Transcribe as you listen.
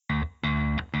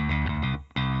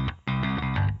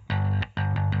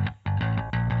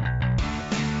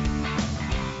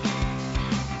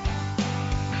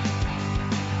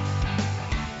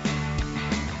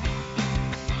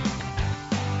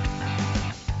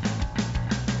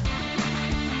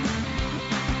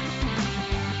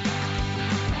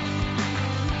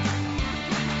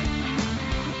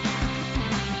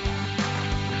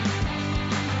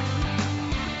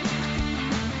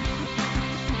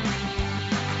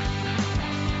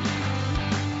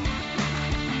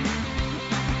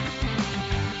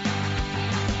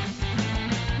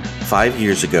5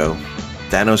 years ago,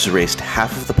 Thanos erased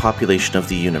half of the population of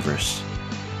the universe,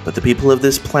 but the people of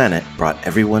this planet brought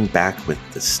everyone back with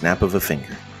the snap of a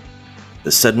finger.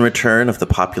 The sudden return of the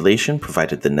population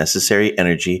provided the necessary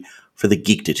energy for the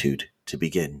Geektitude to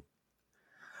begin.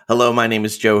 Hello, my name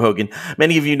is Joe Hogan.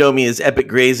 Many of you know me as Epic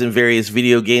Grays in various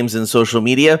video games and social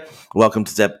media. Welcome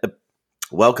to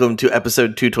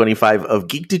episode 225 of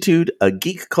Geektitude, a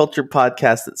geek culture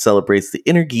podcast that celebrates the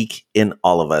inner geek in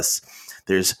all of us.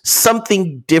 There's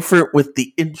something different with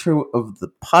the intro of the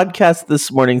podcast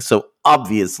this morning, so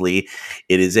obviously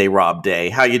it is a Rob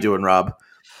day. How you doing, Rob?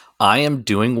 I am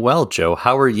doing well, Joe.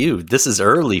 How are you? This is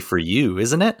early for you,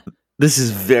 isn't it? This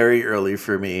is very early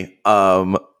for me.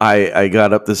 I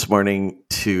got up this morning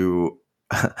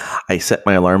I set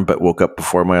my alarm, but woke up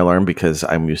before my alarm because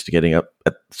I'm used to getting up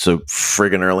so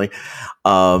friggin' early.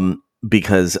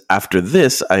 Because after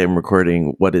this, I am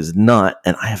recording What Is Not,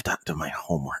 and I have not done my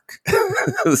homework. I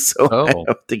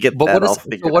have to get that all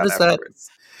figured out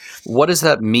afterwards. What does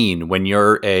that mean when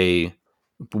you're a,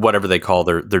 whatever they call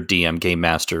their DM game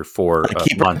master for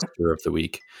Monster of the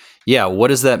Week? Yeah, what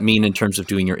does that mean in terms of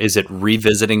doing is it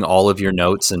revisiting all of your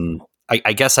notes? And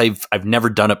I guess I've never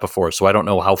done it before, so I don't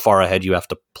know how far ahead you have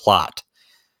to plot.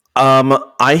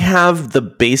 I have the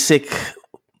basic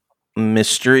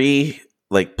mystery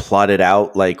plotted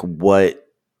out, what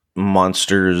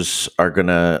monsters are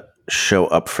gonna show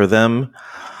up for them.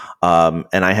 And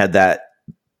I had that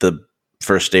the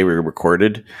first day we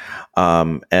recorded.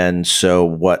 And so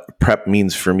what prep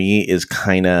means for me is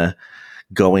kind of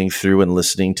going through and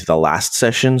listening to the last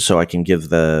session so I can give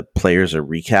the players a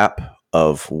recap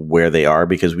of where they are,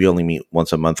 because we only meet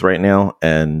once a month right now,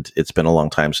 and it's been a long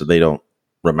time, so they don't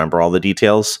remember all the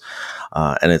details.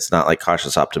 And it's not like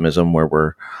Cautious Optimism where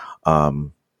we're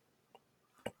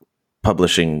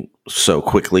publishing so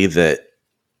quickly that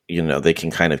they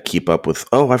can kind of keep up with,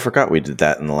 I forgot we did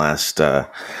that in the last I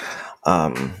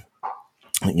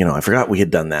forgot we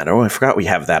had done that, or I forgot we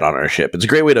have that on our ship. It's a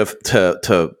great way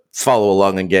to follow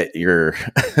along and get your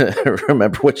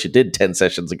remember what you did 10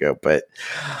 sessions ago. But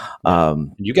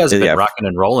you guys have been rocking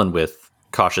and rolling with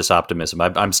Cautious Optimism.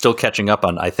 I'm still catching up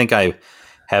on, I think I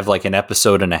have an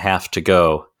episode and a half to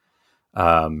go,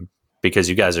 because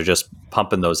you guys are just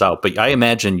pumping those out. But I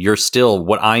imagine you're still,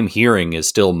 what I'm hearing is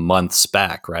still months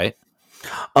back, right?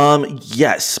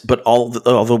 Yes, but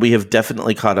although we have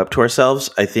definitely caught up to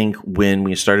ourselves, I think when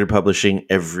we started publishing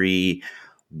every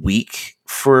week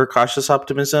for Cautious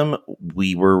Optimism,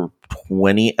 we were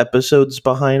 20 episodes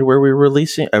behind where we were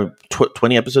releasing,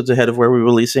 20 episodes ahead of where we were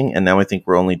releasing, and now I think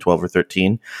we're only 12 or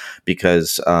 13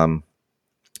 because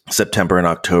September and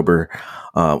October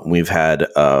we've had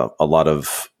a lot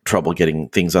of trouble getting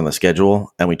things on the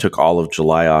schedule, and we took all of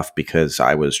July off because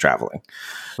I was traveling.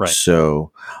 Right.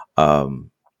 So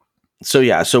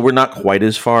we're not quite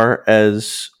as far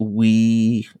as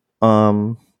we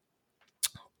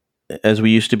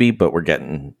used to be, but we're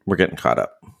getting caught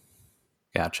up.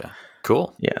 Gotcha.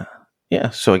 Cool. Yeah.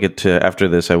 So I get to, after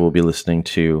this, I will be listening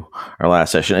to our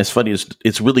last session. It's funny.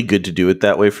 It's really good to do it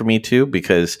that way for me too,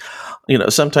 because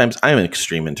sometimes I'm an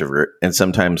extreme introvert, and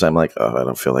sometimes I'm like, I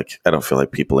don't feel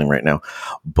like peopling right now.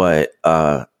 But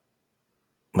my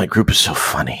group is so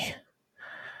funny.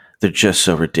 They're just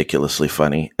so ridiculously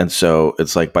funny. And so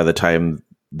it's like by the time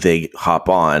they hop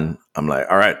on, I'm like,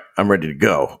 all right, I'm ready to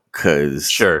go.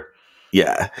 Sure.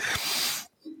 Yeah.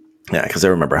 Yeah, because I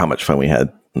remember how much fun we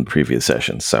had in previous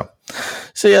sessions. So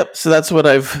that's what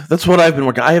I've been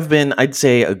working. I'd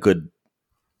say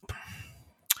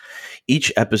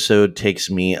each episode takes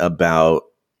me about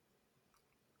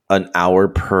an hour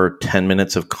per 10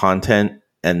 minutes of content,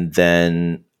 and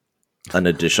then an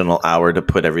additional hour to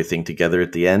put everything together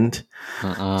at the end.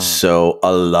 So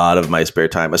a lot of my spare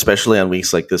time, especially on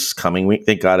weeks like this coming week,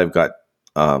 thank God I've got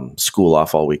school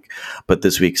off all week, but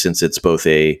this week, since it's both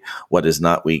a What Is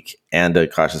Not week and a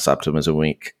Cautious Optimism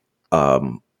week,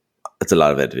 it's a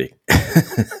lot of editing.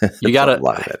 You gotta,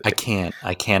 I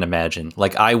can't imagine.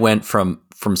 I went from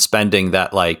spending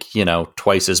that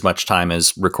twice as much time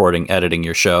as recording, editing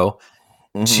your show,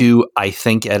 to I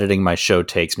think editing my show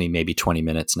takes me maybe 20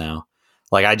 minutes now.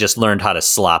 I just learned how to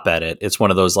slop edit. It's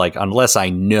one of those, unless I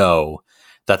know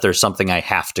that there's something I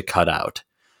have to cut out.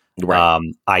 Right.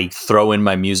 I throw in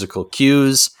my musical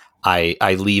cues. I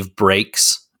leave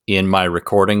breaks in my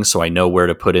recording so I know where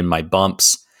to put in my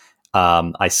bumps.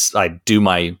 I do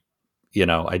my,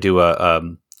 I do a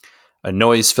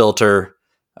noise filter.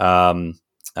 I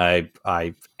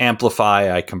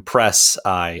amplify, I compress,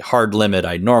 I hard limit,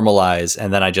 I normalize,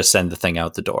 and then I just send the thing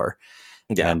out the door.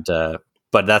 Yeah. And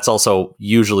but that's also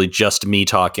usually just me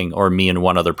talking, or me and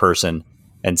one other person.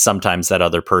 And sometimes that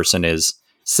other person is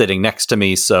sitting next to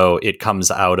me, so it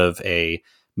comes out of a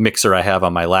mixer I have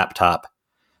on my laptop,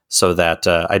 so that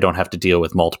I don't have to deal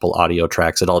with multiple audio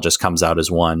tracks. It all just comes out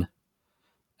as one.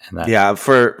 And that,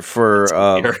 for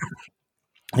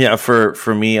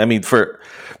me, I mean, for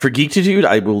Geektitude,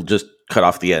 I will just cut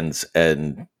off the ends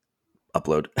and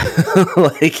upload.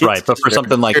 Right, but for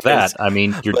something like that, I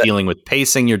mean, you're dealing with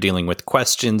pacing, you're dealing with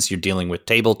questions, you're dealing with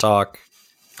table talk.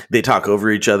 They talk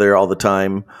over each other all the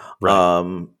time.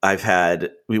 Right.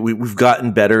 We've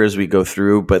gotten better as we go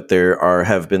through, but there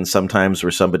have been some times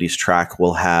where somebody's track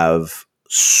will have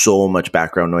so much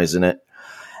background noise in it.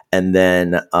 And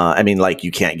then, I mean, like,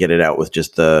 you can't get it out with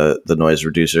just the noise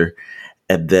reducer.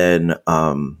 And then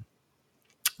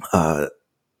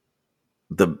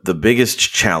the biggest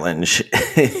challenge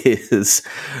is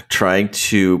trying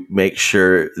to make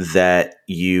sure that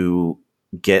you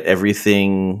get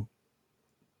everything,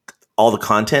 all the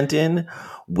content in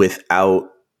without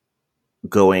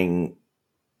going,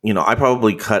 I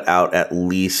probably cut out at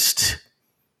least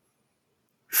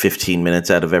 15 minutes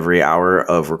out of every hour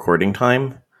of recording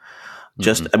time.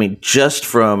 Just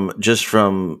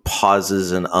from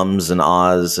pauses and ums and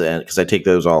ahs, and because I take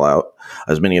those all out,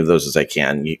 as many of those as I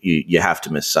can. You have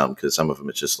to miss some, because some of them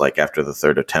it's just like after the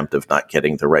third attempt of not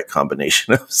getting the right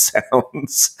combination of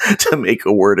sounds to make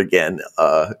a word again,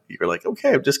 you're like,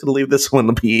 okay, I'm just going to leave this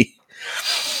one be.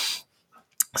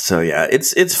 So yeah,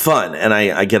 it's fun, and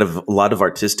I get a lot of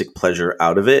artistic pleasure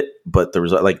out of it. But the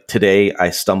result, like today, I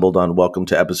stumbled on "Welcome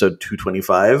to Episode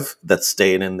 225." That's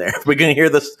staying in there. We're gonna hear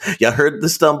this. You heard the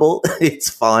stumble. It's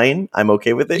fine. I'm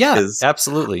okay with it. Yeah,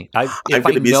 absolutely. I'm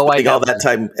going to be spending all that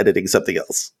time editing something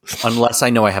else, unless I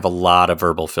know I have a lot of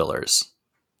verbal fillers.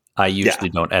 I usually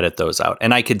don't edit those out,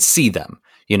 and I could see them.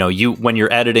 When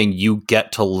you're editing, you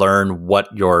get to learn what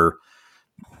your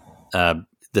the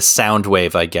sound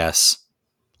wave, I guess,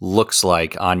 looks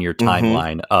like on your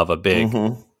timeline of a big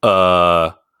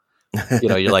you're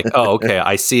like, oh, okay,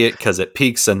 I see it because it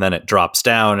peaks and then it drops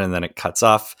down and then it cuts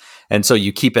off. And so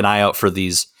you keep an eye out for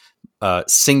these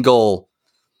single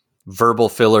verbal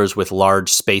fillers with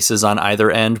large spaces on either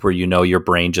end where your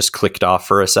brain just clicked off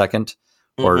for a second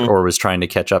or was trying to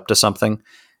catch up to something.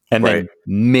 And then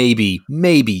maybe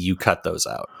you cut those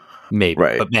out. Maybe.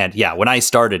 Right. But man, yeah, when I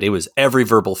started, it was every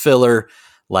verbal filler.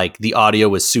 Like, the audio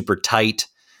was super tight.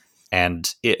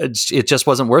 And it just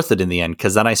wasn't worth it in the end,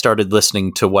 because then I started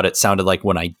listening to what it sounded like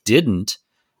when I didn't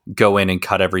go in and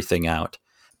cut everything out.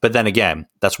 But then again,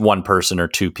 that's one person or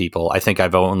two people. I think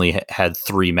I've only had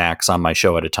 3 max on my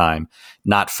show at a time,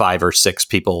 not 5 or 6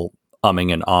 people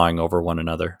umming and ahhing over one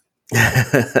another.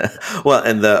 Well,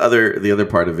 and the other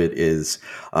part of it is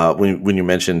when you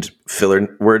mentioned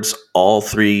filler words, all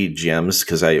 3 gems,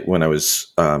 because when I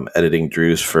was editing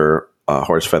Drew's for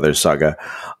Horse Feathers Saga,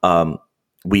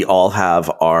 we all have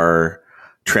our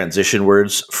transition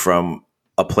words from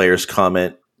a player's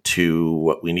comment to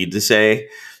what we need to say.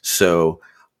 So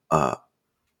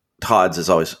Todd's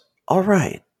is always, all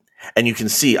right. And you can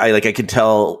see, I can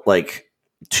tell like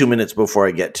 2 minutes before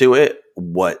I get to it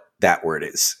what that word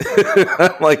is.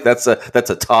 I'm like, that's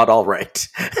a Todd, all right.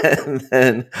 And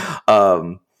then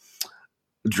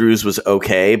Drew's was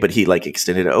okay, but he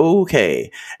extended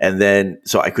okay. And then,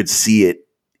 so I could see it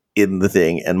in the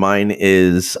thing, and mine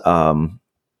is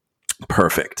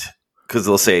perfect, because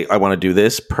they'll say, I want to do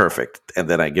this, perfect, and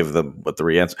then I give them what the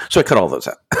re-answer. So I cut all those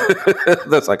out.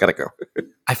 That's I gotta go.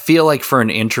 I feel like for an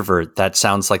introvert, that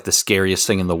sounds like the scariest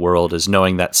thing in the world, is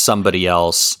knowing that somebody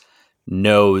else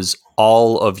knows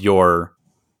all of your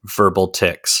verbal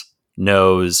tics,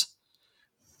 knows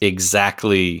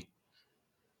exactly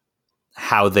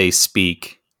how they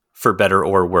speak, for better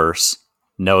or worse,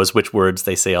 knows which words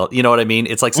they say. You know what I mean?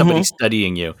 It's like somebody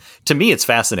studying you. To me, it's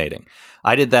fascinating.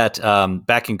 I did that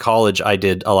back in college. I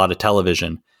did a lot of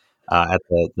television at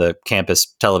the campus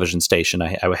television station.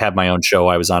 I had my own show.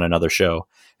 I was on another show,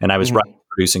 and I was writing,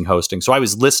 producing, hosting. So I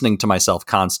was listening to myself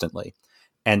constantly.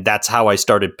 And that's how I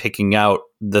started picking out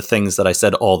the things that I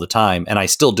said all the time. And I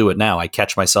still do it now. I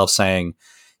catch myself saying,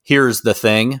 here's the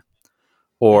thing,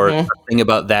 or the thing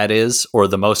about that is, or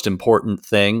the most important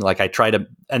thing. Like, I try to,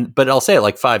 but I'll say it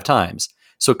like 5 times.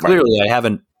 So clearly I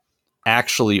haven't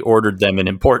actually ordered them in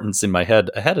importance in my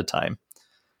head ahead of time.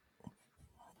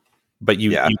 But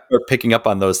you start picking up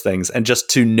on those things, and just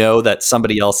to know that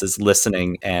somebody else is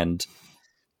listening. And,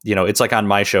 it's like on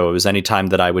my show, it was any time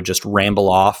that I would just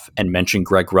ramble off and mention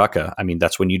Greg Rucka. I mean,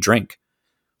 that's when you drink,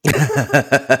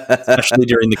 especially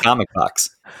during the Comic Box,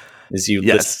 is you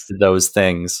listen to those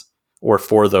things. Or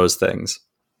for those things.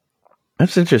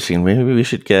 That's interesting. Maybe we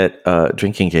should get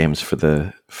drinking games for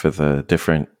the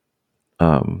different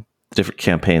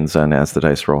campaigns on As the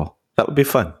Dice Roll. That would be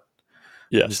fun.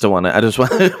 Yeah. I just don't want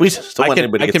to. We just don't want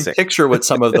anybody to get sick. I can picture what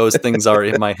some of those things are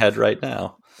in my head right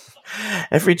now.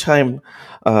 Every time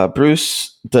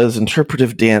Bruce does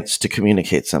interpretive dance to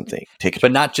communicate something, take it.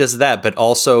 But not just that, but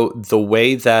also the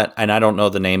way that, and I don't know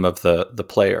the name of the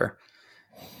player.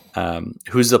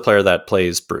 Who's the player that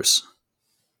plays Bruce?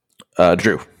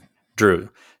 Drew.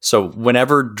 So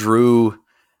whenever Drew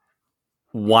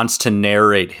wants to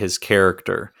narrate his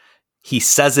character, he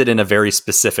says it in a very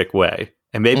specific way.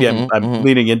 And maybe I'm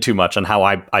leaning in too much on how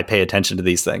I pay attention to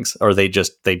these things, or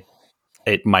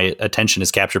my attention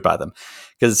is captured by them.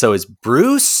 Because so is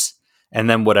Bruce, and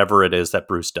then whatever it is that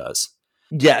Bruce does.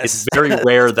 Yes. It's very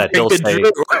rare that he'll say,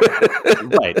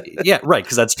 right. Yeah, right.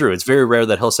 Because that's Drew. It's very rare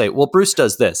that he'll say, well, Bruce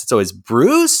does this. It's always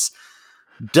Bruce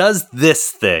does this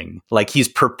thing. Like he's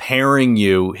preparing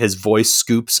you. His voice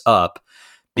scoops up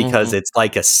because it's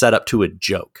like a setup to a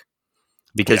joke.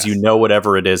 Because you know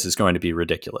whatever it is going to be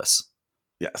ridiculous.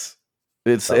 Yes.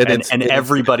 And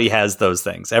everybody has those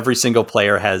things. Every single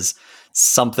player has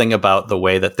something about the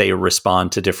way that they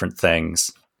respond to different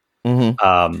things.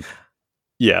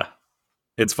 Yeah.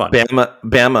 It's fun.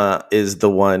 Bama is the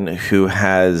one who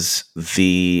has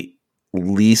the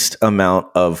least amount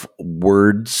of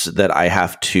words that I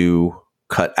have to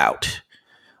cut out.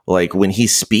 Like when he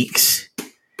speaks,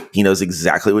 he knows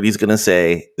exactly what he's going to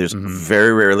say. There's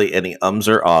very rarely any ums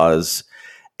or ahs.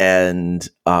 And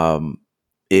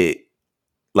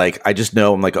I just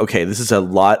know, I'm like, okay, this is a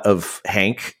lot of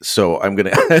Hank, so I'm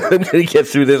gonna get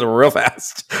through this real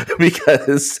fast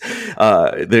because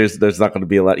there's not going to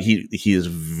be a lot. He is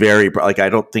very like, I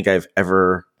don't think I've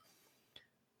ever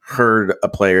heard a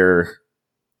player.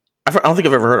 I don't think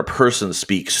I've ever heard a person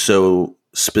speak so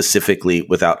specifically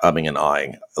without umming and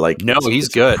ahhing. Like, no, he's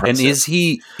good. Impressive. And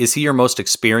is he your most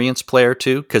experienced player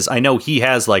too? Because I know he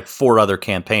has like 4 other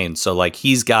campaigns, so like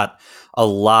he's got a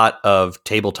lot of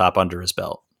tabletop under his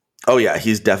belt. Oh yeah,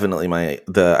 he's definitely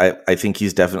I think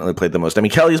he's definitely played the most. I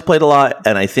mean, Kelly's played a lot,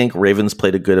 and I think Raven's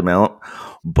played a good amount,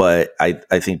 but I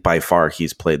think by far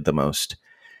he's played the most.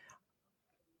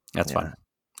 That's fine.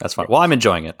 That's fine. Well, I'm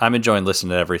enjoying it. I'm enjoying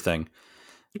listening to everything.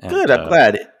 Good. I'm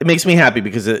glad. It makes me happy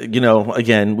because,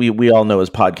 again, we all know as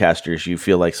podcasters, you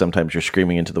feel like sometimes you're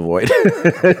screaming into the void.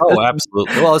 Oh,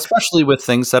 absolutely. Well, especially with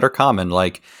things that are common.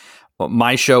 Like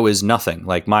my show is nothing.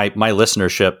 Like my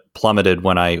listenership plummeted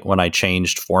when I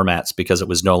changed formats because it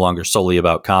was no longer solely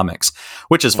about comics,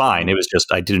 which is fine. It was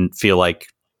just I didn't feel like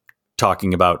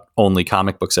talking about only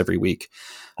comic books every week.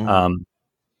 And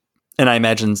I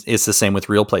imagine it's the same with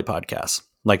Real Play podcasts.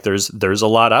 Like there's a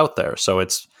lot out there. So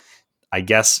it's, I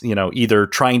guess, either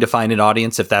trying to find an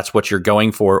audience if that's what you're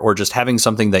going for, or just having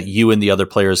something that you and the other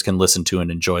players can listen to and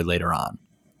enjoy later on.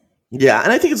 Yeah,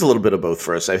 and I think it's a little bit of both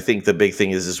for us. I think the big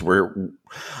thing is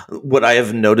what I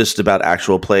have noticed about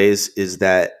actual plays is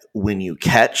that when you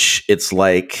catch, it's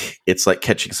like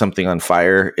catching something on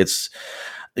fire. It's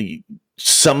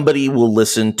somebody will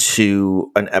listen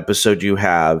to an episode you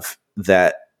have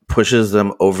that pushes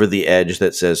them over the edge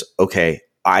that says, okay,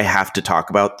 I have to talk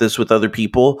about this with other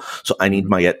people, so I need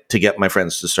to get my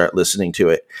friends to start listening to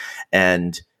it.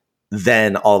 And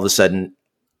then all of a sudden,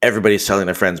 everybody's telling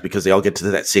their friends because they all get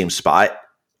to that same spot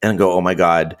and go, oh my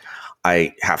God,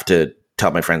 I have to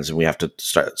tell my friends and we have to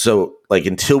start. So like,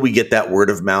 until we get that word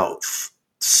of mouth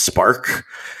spark,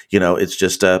 it's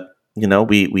just,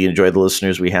 we enjoy the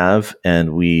listeners we have,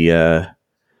 and we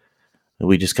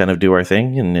just kind of do our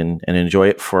thing and enjoy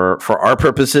it for our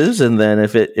purposes. And then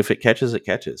if it catches, it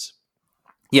catches.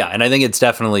 Yeah. And I think it's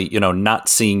definitely, not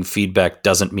seeing feedback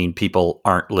doesn't mean people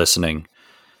aren't listening.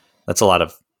 That's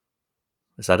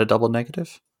is that a double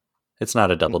negative? It's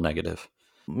not a double negative,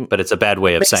 but it's a bad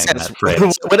way of saying that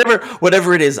phrase.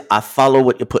 Whatever it is, I follow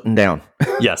what you're putting down.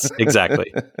 Yes,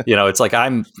 exactly. It's like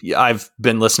I've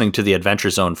been listening to the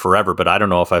Adventure Zone forever, but I don't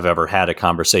know if I've ever had a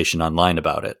conversation online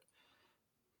about it.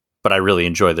 But I really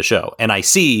enjoy the show. And I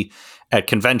see at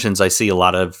conventions, I see a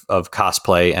lot of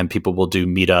cosplay, and people will do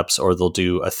meetups or they'll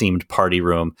do a themed party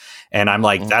room. And I'm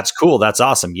like, that's cool. That's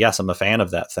awesome. Yes, I'm a fan of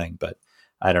that thing. But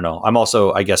I don't know. I'm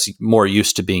also, I guess, more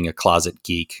used to being a closet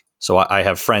geek. So I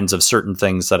have friends of certain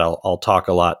things that I'll talk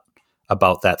a lot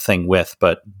about that thing with.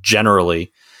 But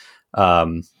generally,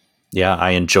 I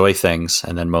enjoy things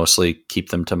and then mostly keep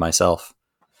them to myself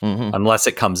unless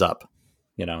it comes up.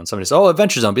 And somebody says, "Oh,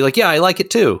 Adventure Zone," be like, "Yeah, I like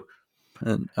it too."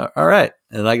 And, all right,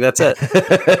 and like that's it.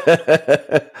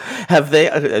 Have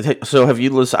you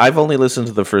listened? I've only listened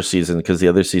to the first season because the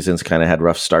other seasons kind of had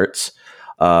rough starts.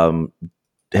 Do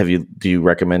you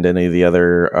recommend any of the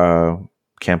other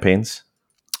campaigns?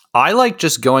 I like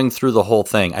just going through the whole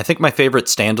thing. I think my favorite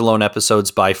standalone episodes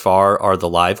by far are the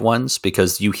live ones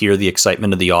because you hear the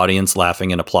excitement of the audience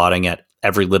laughing and applauding at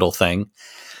every little thing.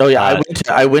 Oh yeah,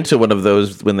 I went to one of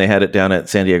those when they had it down at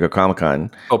San Diego Comic-Con.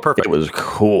 Oh, perfect. It was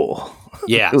cool.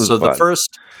 Yeah. Was so fun.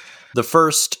 the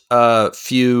first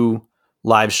few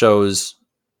live shows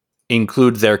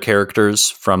include their characters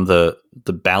from the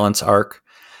Balance arc.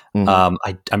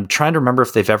 Mm-hmm. I'm trying to remember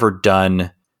if they've ever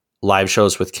done live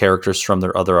shows with characters from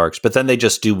their other arcs, but then they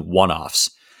just do one-offs.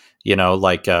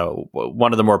 Like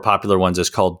one of the more popular ones is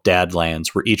called Dadlands,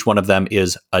 where each one of them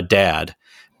is a dad,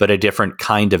 but a different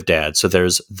kind of dad. So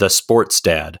there's the sports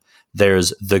dad,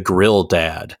 there's the grill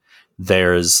dad,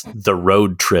 there's the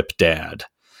road trip dad.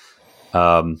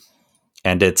 And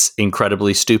it's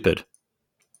incredibly stupid.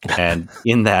 And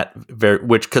in that,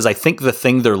 because I think the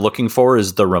thing they're looking for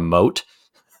is the remote.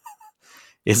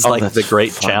 Is like the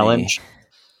great challenge.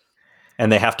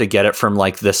 And they have to get it from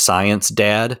like the science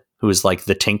dad, who is like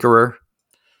the tinkerer.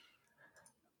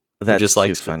 That's just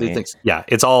like funny. Yeah,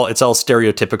 it's all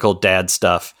stereotypical dad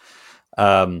stuff.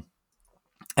 And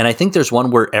I think there's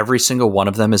one where every single one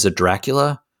of them is a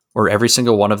Dracula, or every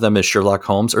single one of them is Sherlock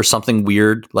Holmes, or something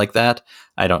weird like that.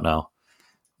 I don't know.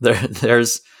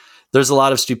 There's a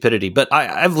lot of stupidity, but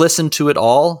I've listened to it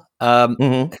all.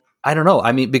 Mm-hmm. I don't know.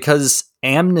 I mean, because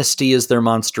Amnesty is their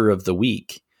Monster of the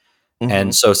Week. Mm-hmm.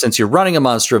 And so since you're running a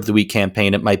Monster of the Week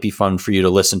campaign, it might be fun for you to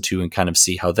listen to and kind of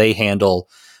see how they handle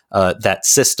that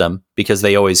system, because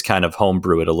they always kind of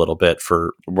homebrew it a little bit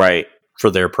for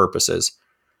their purposes.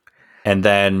 And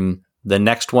then the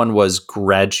next one was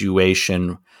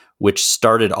Graduation, which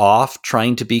started off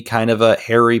trying to be kind of a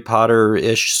Harry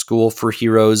Potter-ish school for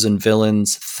heroes and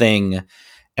villains thing,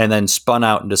 and then spun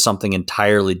out into something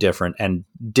entirely different, and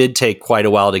did take quite a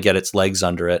while to get its legs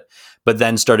under it, but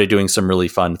then started doing some really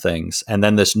fun things. And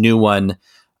then this new one,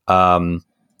 what's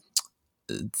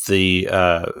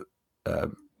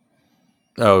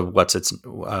its?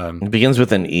 It begins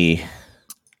with an E.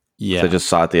 Yeah, so I just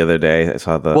saw it the other day. I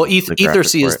saw the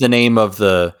Ethersea is the name of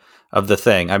the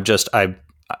thing.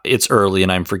 It's early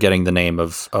and I'm forgetting the name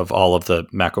of all of the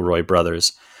McElroy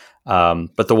brothers.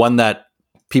 But the one that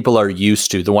people are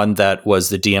used to, the one that was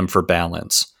the DM for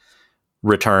Balance,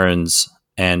 returns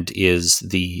and is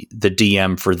the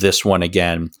DM for this one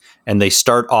again. And they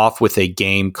start off with a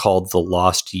game called The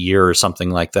Lost Year or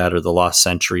something like that, or The Lost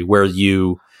Century, where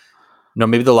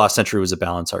maybe The Lost Century was a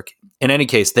Balance arc. In any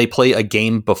case, they play a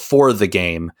game before the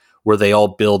game where they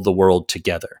all build the world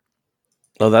together.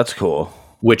 Oh, that's cool.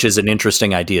 Which is an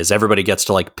interesting idea, is everybody gets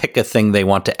to like pick a thing they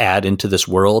want to add into this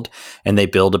world, and they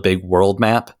build a big world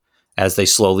map as they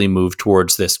slowly move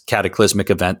towards this cataclysmic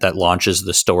event that launches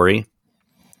the story.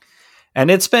 And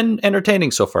it's been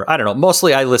entertaining so far. I don't know.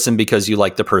 Mostly I listen because you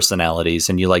like the personalities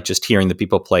and you like just hearing the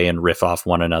people play and riff off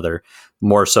one another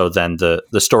more so than the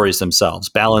stories themselves.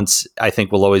 Balance, I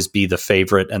think, will always be the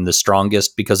favorite and the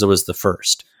strongest because it was the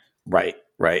first. Right.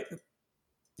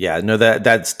 Yeah, no,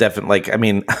 that's definitely, like, I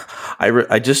mean,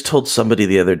 I just told somebody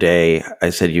the other day,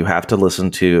 I said, you have to listen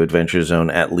to Adventure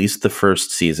Zone, at least the first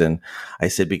season. I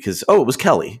said, because, it was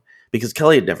Kelly, because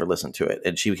Kelly had never listened to it.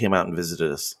 And she came out and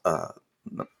visited us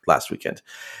last weekend.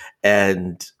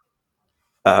 And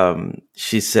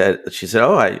she said,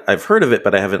 oh, I've heard of it,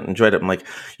 but I haven't enjoyed it. I'm like,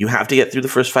 you have to get through the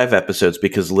first 5 episodes,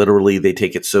 because literally they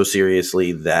take it so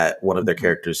seriously that one of their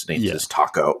characters' names is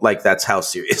Taco. Like, that's how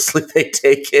seriously they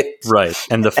take it. Right.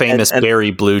 And the famous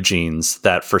Barry Blue Jeans,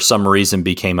 that for some reason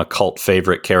became a cult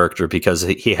favorite character because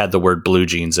he had the word blue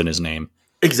jeans in his name.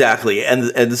 Exactly.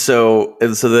 And so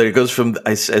then it goes from,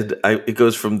 it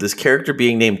goes from this character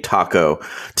being named Taco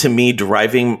to me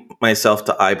driving myself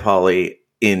to iPoly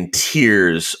in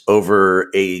tears over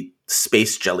a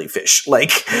space jellyfish.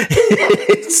 Like,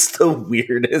 it's the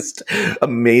weirdest,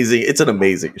 amazing. It's an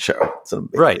amazing show. It's an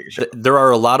amazing show. There are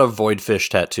a lot of Voidfish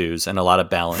tattoos and a a lot of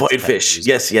Balance. Voidfish.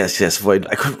 Yes. Void.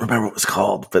 I couldn't remember what it was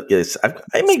called, but yes,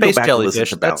 I may go back and listen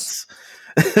to Balance.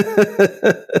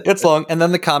 It's long, and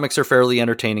then the comics are fairly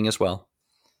entertaining as well.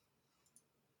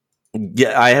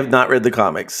 Yeah, I have not read the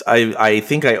comics. I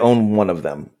think I own one of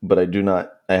them, but I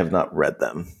have not read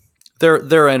them.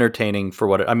 They're entertaining for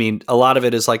what I mean. A lot of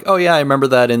it is like, oh yeah, I remember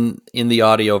that in the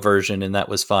audio version, and that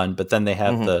was fun. But then they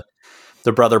have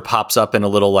the brother pops up in a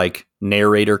little like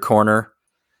narrator corner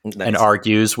and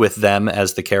argues with them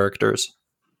as the characters.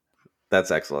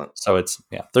 That's excellent. So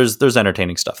there's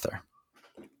entertaining stuff there.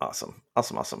 Awesome.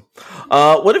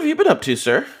 What have you been up to,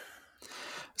 sir?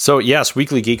 So yes,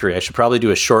 Weekly Geekery. I should probably do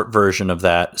a short version of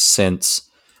that since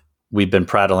we've been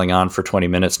prattling on for 20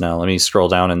 minutes now. Let me scroll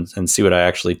down and see what I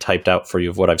actually typed out for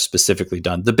you of what I've specifically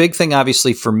done. The big thing,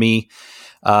 obviously, for me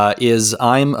is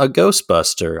I'm a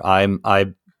Ghostbuster. I'm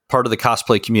part of the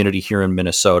cosplay community here in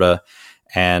Minnesota,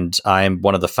 and I'm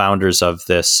one of the founders of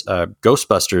this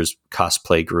Ghostbusters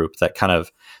cosplay group that kind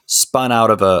of spun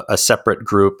out of a separate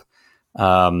group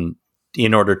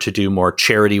in order to do more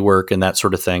charity work and that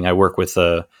sort of thing. I work with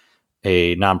a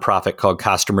nonprofit called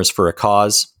Costumers for a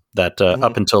Cause that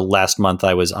up until last month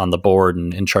I was on the board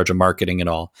and in charge of marketing and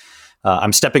all.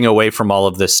 I'm stepping away from all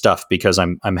of this stuff because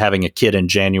I'm having a kid in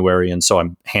January, and so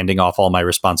I'm handing off all my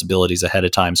responsibilities ahead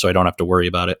of time so I don't have to worry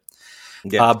about it.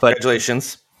 Yeah,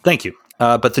 congratulations. Thank you.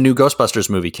 But the new Ghostbusters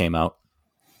movie came out,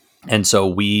 and so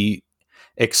we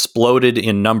exploded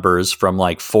in numbers from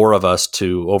like 4 of us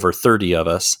to over 30 of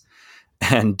us.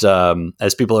 And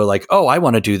as people are like, oh, I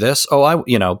want to do this. Oh,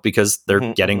 because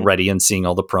they're getting ready and seeing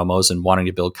all the promos and wanting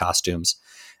to build costumes.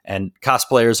 And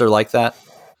cosplayers are like that.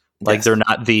 Like they're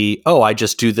not I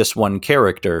just do this one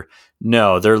character.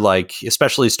 No, they're like,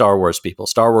 especially Star Wars people.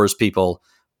 Star Wars people,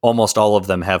 almost all of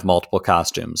them have multiple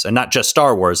costumes. And not just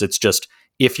Star Wars. It's just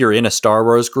if you're in a Star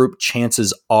Wars group,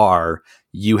 chances are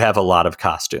you have a lot of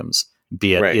costumes,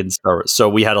 be it in Star Wars. So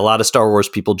we had a lot of Star Wars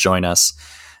people join us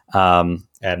and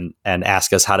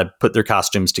ask us how to put their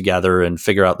costumes together and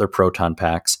figure out their proton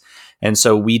packs. And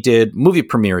so we did movie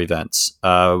premiere events.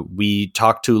 We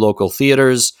talked to local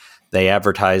theaters. They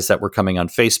advertise that we're coming on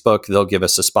Facebook. They'll give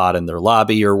us a spot in their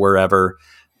lobby or wherever.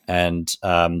 And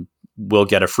we'll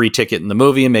get a free ticket in the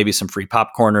movie and maybe some free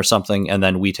popcorn or something. And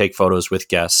then we take photos with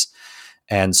guests.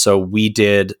 And so we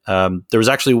did, there was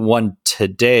actually one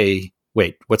today.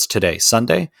 Wait, what's today?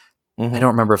 Sunday? I don't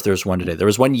remember if there was one today. There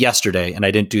was one yesterday, and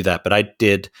I didn't do that. But I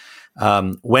did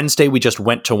Wednesday. We just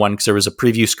went to one because there was a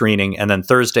preview screening. And then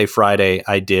Thursday, Friday,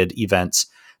 I did events.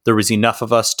 There was enough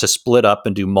of us to split up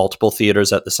and do multiple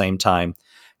theaters at the same time.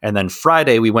 And then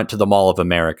Friday, we went to the Mall of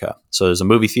America. So there's a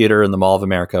movie theater in the Mall of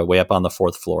America way up on the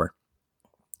 4th floor.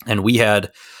 And we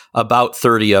had about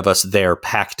 30 of us there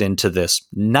packed into this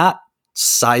not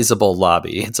sizable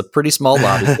lobby. It's a pretty small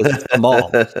lobby because it's the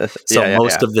mall. So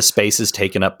most of the space is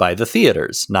taken up by the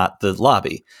theaters, not the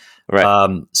lobby.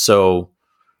 Right. So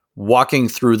walking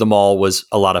through the mall was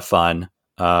a lot of fun.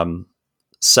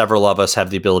 Several of us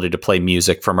have the ability to play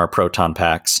music from our proton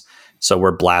packs. So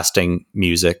we're blasting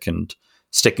music and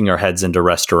sticking our heads into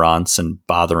restaurants and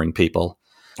bothering people.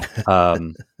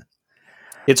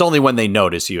 It's only when they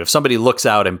notice you. If somebody looks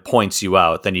out and points you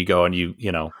out, then you go and you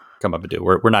come up and do.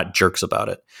 We're not jerks about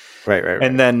it. Right.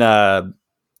 And then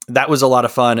that was a lot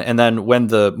of fun. And then when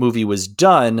the movie was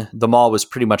done, the mall was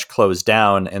pretty much closed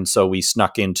down. And so we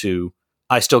snuck into,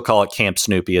 I still call it Camp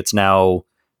Snoopy. It's now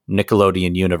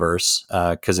Nickelodeon Universe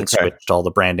because it switched all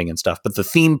the branding and stuff. But the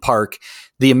theme park,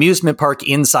 the amusement park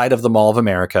inside of the Mall of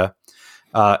America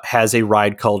has a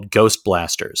ride called Ghost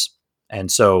Blasters.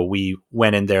 And so we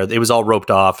went in there. It was all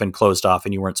roped off and closed off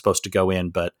and you weren't supposed to go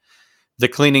in. But the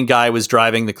cleaning guy was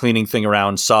driving the cleaning thing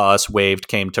around, saw us, waved,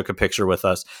 came, took a picture with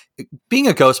us. Being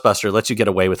a Ghostbuster lets you get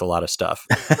away with a lot of stuff.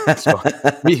 So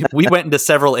we went into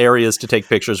several areas to take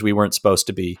pictures we weren't supposed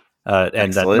to be.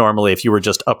 And that normally if you were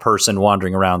just a person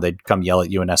wandering around, they'd come yell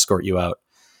at you and escort you out.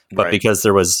 But because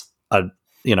there was at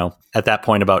that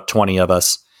point about 20 of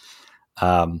us,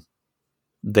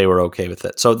 they were okay with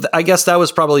it. So I guess that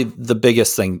was probably the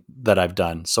biggest thing that I've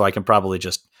done. So I can probably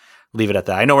just leave it at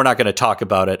that. I know we're not going to talk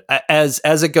about it. As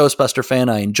a Ghostbuster fan,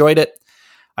 I enjoyed it.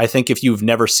 I think if you've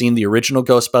never seen the original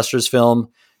Ghostbusters film,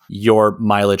 your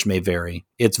mileage may vary.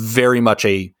 It's very much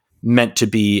meant to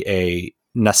be a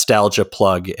nostalgia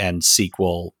plug and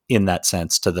sequel in that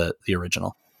sense to the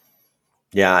original.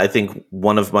 Yeah, I think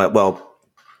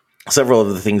several of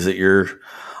the things that you're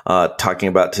talking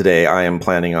about today, I am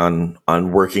planning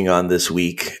on working on this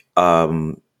week.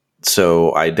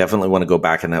 So I definitely want to go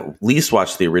back and at least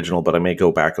watch the original, but I may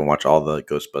go back and watch all the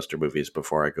Ghostbuster movies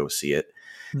before I go see it.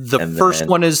 The first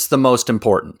one is the most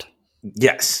important.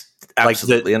 Yes,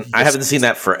 absolutely. And I haven't seen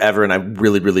that forever, and I'm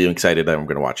really, really excited that I'm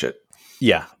going to watch it.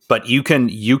 Yeah, but you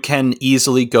can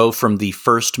easily go from the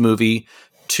first movie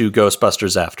to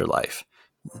Ghostbusters Afterlife.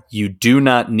 You do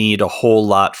not need a whole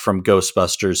lot from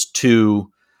Ghostbusters 2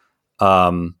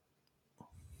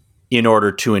 in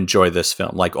order to enjoy this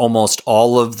film. Like almost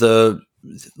all of the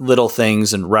little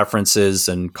things and references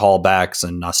and callbacks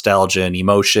and nostalgia and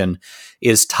emotion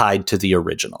is tied to the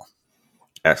original.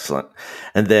 Excellent.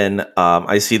 And then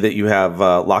I see that you have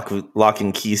Lock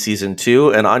and Key Season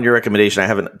 2. And on your recommendation, I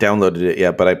haven't downloaded it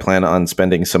yet, but I plan on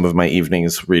spending some of my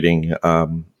evenings reading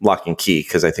Lock and Key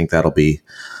because I think that'll be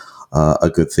a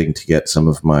good thing to get some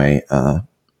of my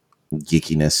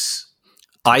geekiness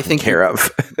care of.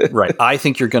 Right. I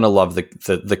think you're going to love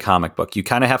the comic book. You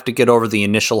kind of have to get over the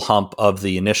initial hump of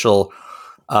the initial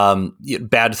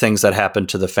bad things that happen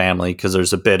to the family because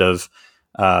there's a bit of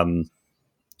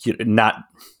not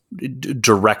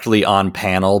directly on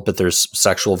panel, but there's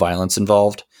sexual violence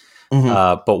involved.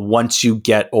 But once you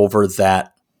get over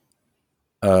that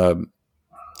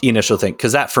initial thing,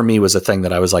 because that for me was a thing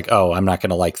that I was like, oh, I'm not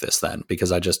going to like this then, because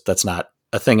that's not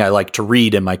a thing I like to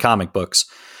read in my comic books.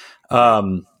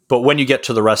 But when you get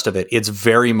to the rest of it, it's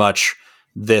very much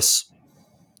this,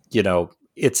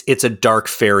 it's a dark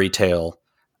fairy tale.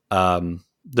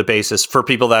 The basis for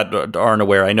people that aren't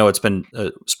aware, I know it's been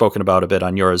spoken about a bit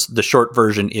on yours. The short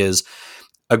version is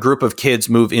a group of kids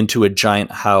move into a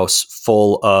giant house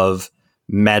full of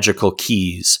magical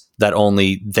keys that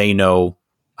only they know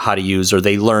how to use, or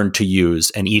they learn to use,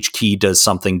 and each key does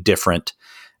something different.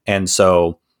 And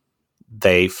so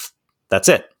that's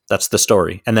it. That's the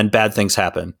story. And then bad things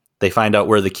happen. They find out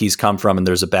where the keys come from, and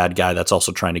there's a bad guy that's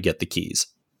also trying to get the keys.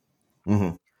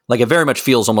 Like, it very much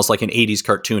feels almost like an 80s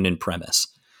cartoon in premise.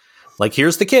 Like,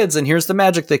 here's the kids and here's the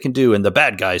magic they can do, and the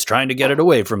bad guy's trying to get it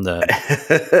away from them.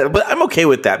 But I'm okay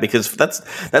with that, because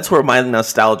that's where my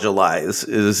nostalgia lies,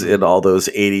 is in all those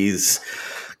 80s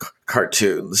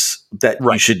cartoons that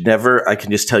you should never, I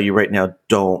can just tell you right now,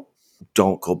 don't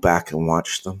go back and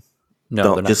watch them.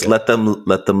 No, don't just let them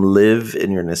live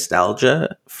in your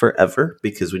nostalgia forever,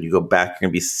 because when you go back, you're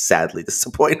going to be sadly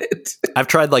disappointed. I've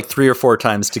tried like 3 or 4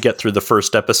 times to get through the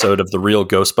first episode of the real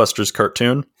Ghostbusters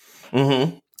cartoon,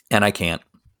 and I can't.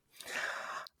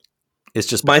 It's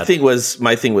just my thing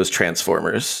was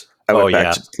Transformers. I went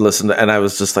back to listen to, and I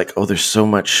was just like, oh, there's so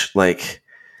much like.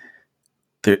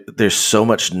 There's so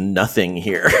much nothing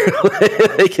here.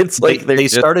 Like, it's like they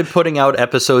started putting out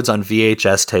episodes on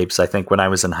VHS tapes, I think, when I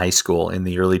was in high school in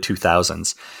the early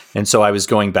 2000s. And so I was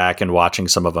going back and watching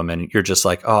some of them, and you're just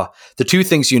like, oh, the 2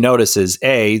 things you notice is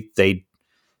A, they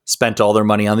spent all their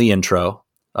money on the intro,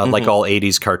 like all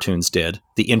 80s cartoons did.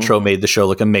 The intro made the show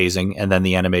look amazing, and then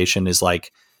the animation is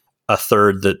like a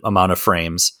third the amount of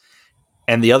frames.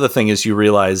 And the other thing is, you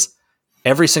realize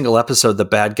every single episode, the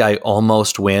bad guy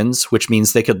almost wins, which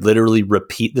means they could literally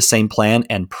repeat the same plan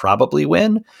and probably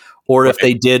win. Or if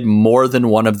they did more than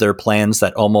one of their plans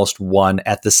that almost won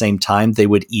at the same time, they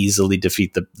would easily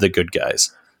defeat the good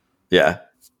guys. Yeah.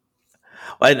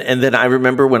 And then I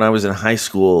remember when I was in high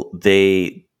school,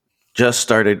 they just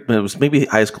started, it was maybe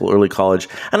high school, early college,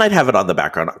 and I'd have it on the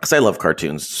background because I love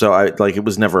cartoons. So it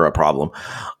was never a problem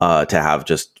to have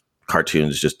just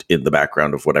cartoons just in the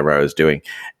background of whatever I was doing.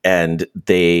 And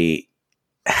they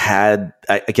had,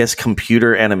 I guess,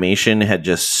 computer animation had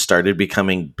just started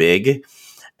becoming big.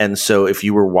 And so if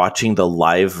you were watching the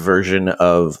live version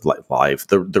of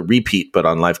the repeat, but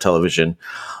on live television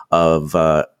of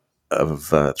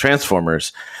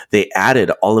Transformers, they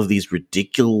added all of these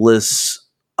ridiculous,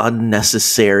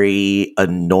 unnecessary,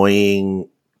 annoying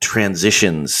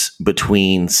transitions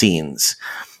between scenes,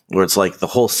 where it's like the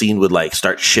whole scene would like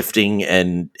start shifting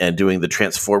and doing the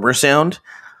Transformer sound,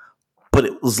 but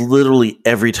it was literally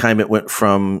every time it went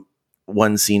from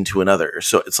one scene to another.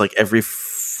 So it's like every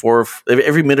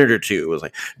minute or two, it was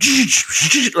like,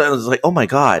 I was like, oh my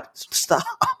God, stop.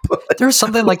 There was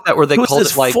something like that where they called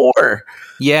it like, for?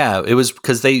 Yeah, it was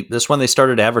because this one, they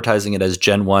started advertising it as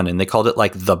Gen 1, and they called it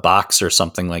like the box or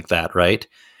something like that, right?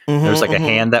 There was like a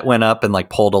hand that went up and like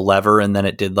pulled a lever, and then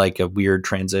it did like a weird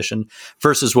transition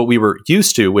versus what we were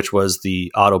used to, which was the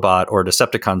Autobot or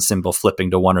Decepticon symbol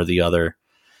flipping to one or the other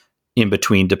in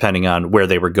between, depending on where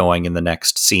they were going in the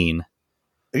next scene.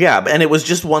 Yeah, and it was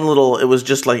just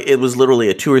it was literally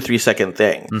a 2 or 3 second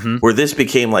thing, where this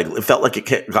became like, it felt like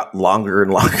it got longer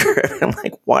and longer. I'm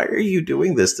like, why are you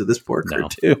doing this to this poor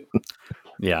cartoon?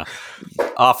 Yeah.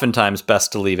 Oftentimes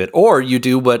best to leave it. Or you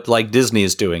do what like Disney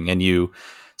is doing, and you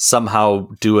somehow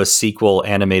do a sequel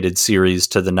animated series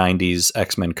to the 90s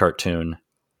X-Men cartoon.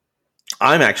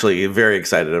 I'm actually very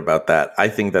excited about that. I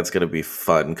think that's going to be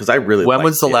fun, because I really When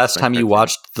was the last time you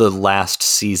watched the last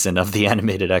season of the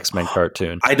animated X-Men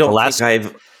cartoon? I don't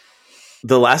think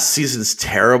the last season's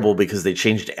terrible because they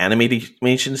changed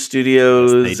animation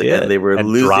studios. Yes, they did. And they were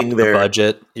losing their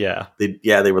budget. Yeah.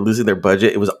 They were losing their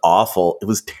budget. It was awful. It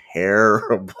was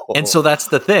terrible. And so that's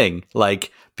the thing.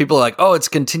 Like, people are like, oh, it's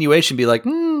continuation. Be like,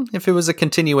 if it was a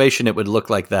continuation, it would look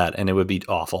like that, and it would be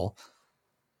awful.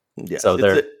 Yeah, so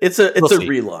it's a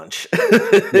relaunch.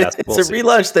 Yes, it's a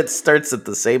relaunch that starts at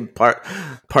the same part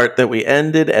that we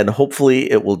ended, and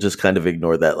hopefully it will just kind of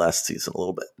ignore that last season a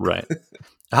little bit. Right.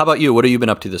 How about you? What have you been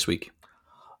up to this week?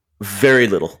 Very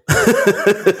little.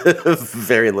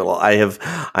 Very little. I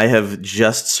have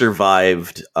just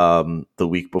survived the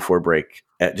week before break,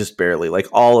 just barely. Like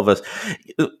all of us.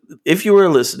 If you were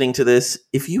listening to this,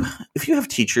 if you have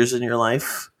teachers in your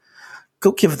life,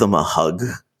 go give them a hug.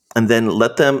 and then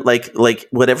let them like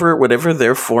whatever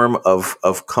their form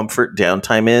of comfort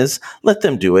downtime is, let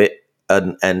them do it,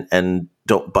 and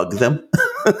don't bug them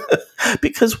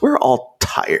because we're all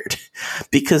tired,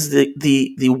 because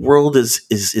the world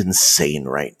is insane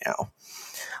right now.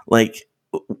 Like,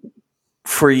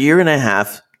 for a year and a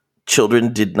half,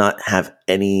 children did not have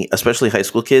any, especially high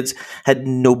school kids, had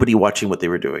nobody watching what they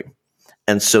were doing.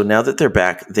 And so now that they're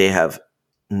back, they have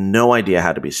no idea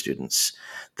how to be students.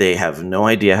 They have no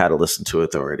idea how to listen to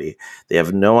authority. They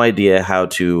have no idea how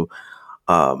to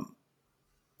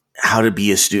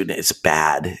be a student. It's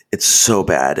bad. It's so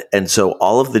bad. And so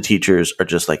all of the teachers are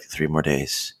just like, 3 more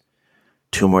days,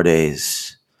 2 more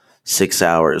days, 6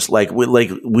 hours.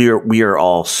 We are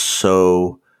all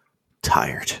so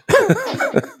tired.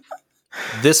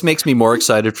 This makes me more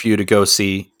excited for you to go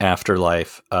see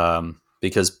Afterlife,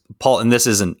 because Paul, and this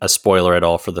isn't a spoiler at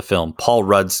all for the film, Paul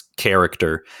Rudd's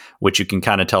character, which you can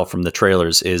kind of tell from the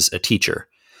trailers, is a teacher.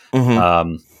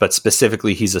 Mm-hmm. But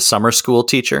specifically, he's a summer school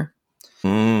teacher.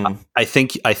 Mm. I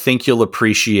think you'll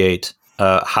appreciate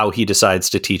how he decides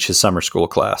to teach his summer school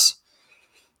class.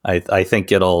 I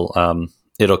think it'll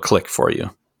click for you.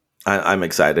 I'm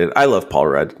excited. I love Paul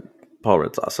Rudd. Paul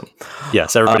Rudd's awesome.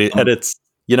 Yes, everybody. And it's,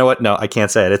 you know what? No, I can't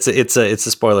say it. It's a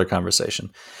spoiler conversation.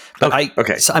 But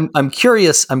okay. So I'm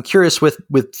curious. I'm curious with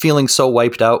feeling so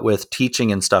wiped out with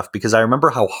teaching and stuff, because I remember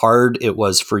how hard it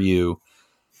was for you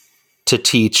to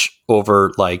teach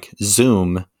over like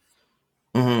Zoom,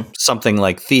 something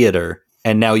like theater,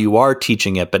 and now you are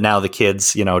teaching it, but now the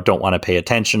kids, don't want to pay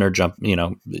attention or jump.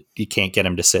 You can't get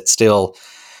them to sit still.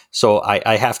 So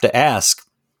I have to ask,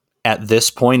 at this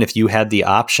point, if you had the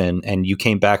option and you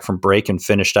came back from break and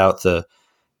finished out the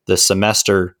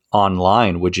semester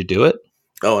online, would you do it?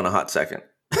 Oh, in a hot second.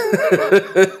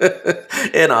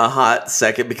 In a hot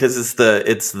second, because it's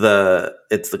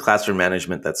the classroom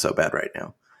management that's so bad right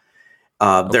now.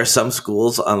 There's some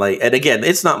schools and again,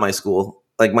 it's not my school.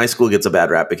 Like, my school gets a bad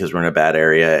rap because we're in a bad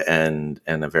area and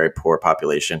a very poor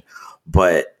population.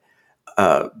 But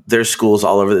there's schools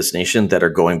all over this nation that are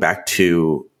going back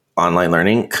to online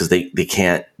learning because they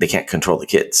can't control the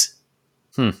kids.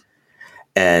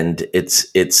 And it's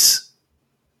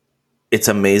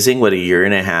amazing what a year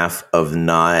and a half of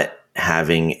not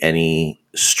having any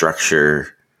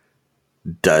structure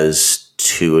does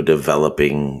to a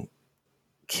developing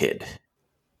kid.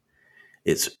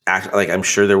 It's like, I'm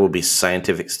sure there will be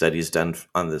scientific studies done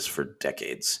on this for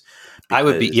decades.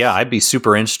 I'd be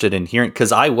super interested in hearing,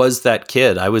 because I was that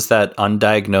kid. I was that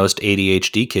undiagnosed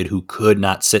ADHD kid who could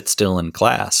not sit still in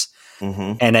class.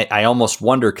 Mm-hmm. And I almost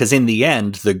wonder, because in the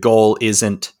end, the goal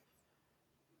isn't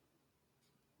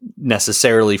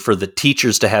necessarily for the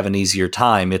teachers to have an easier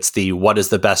time. It's what is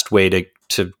the best way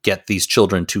to get these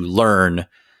children to learn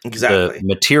the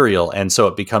material. And so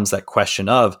it becomes that question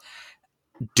of,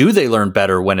 do they learn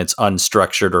better when it's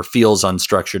unstructured or feels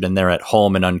unstructured and they're at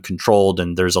home and uncontrolled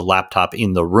and there's a laptop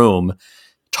in the room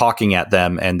talking at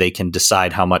them and they can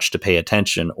decide how much to pay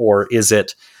attention? Or is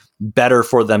it better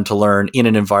for them to learn in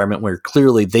an environment where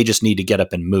clearly they just need to get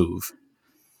up and move?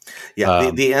 Yeah,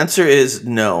 the answer is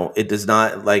no. It does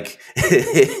not. Like,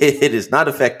 it is not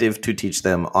effective to teach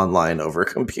them online over a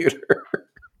computer.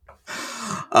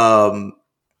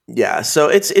 Yeah, so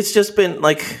it's just been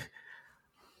like,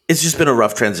 it's just been a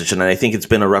rough transition, and I think it's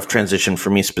been a rough transition for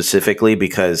me specifically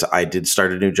because I did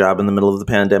start a new job in the middle of the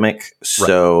pandemic,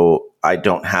 so I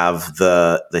don't have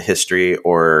the history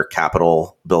or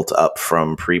capital built up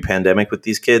from pre-pandemic with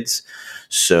these kids.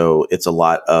 So it's a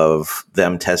lot of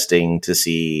them testing to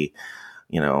see,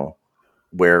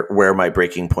 where my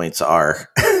breaking points are.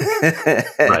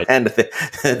 Right. And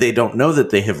they don't know that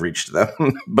they have reached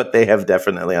them, but they have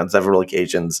definitely on several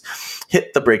occasions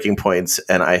hit the breaking points.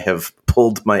 And I have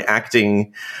pulled my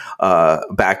acting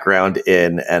background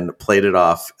in and played it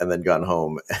off and then gone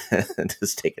home and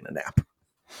just taken a nap.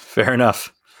 Fair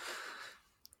enough.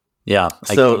 Yeah.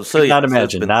 I could not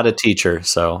imagine, not a teacher.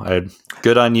 So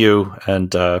good on you.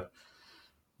 And,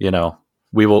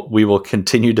 we will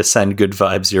continue to send good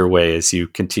vibes your way as you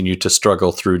continue to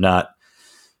struggle through not,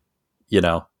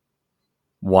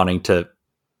 wanting to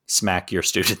smack your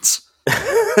students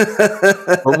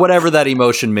or whatever that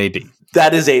emotion may be.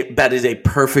 That is a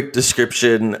perfect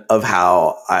description of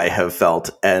how I have felt.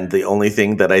 And the only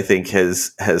thing that I think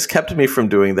has kept me from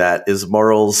doing that is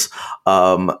morals.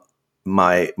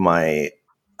 My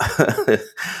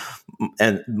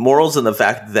and morals, and the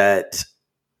fact that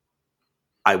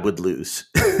I would lose.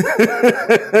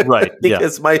 Right.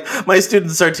 Because my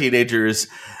students are teenagers,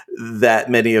 that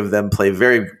many of them play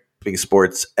very big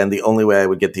sports, and the only way I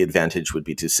would get the advantage would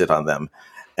be to sit on them.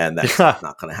 and that's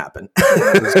not going to happen.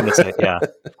 I was going to say, yeah,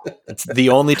 it's the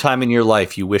only time in your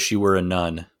life you wish you were a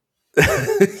nun.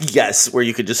 Yes, where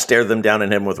you could just stare them down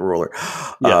and hit them with a ruler.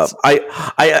 Yes.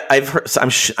 I've heard.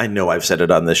 I know I've said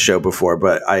it on this show before,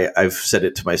 but I've said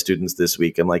it to my students this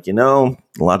week. I'm like, a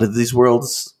lot of these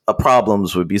world's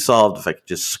problems would be solved if I could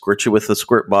just squirt you with a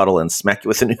squirt bottle and smack you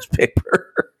with a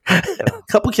newspaper. A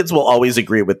couple kids will always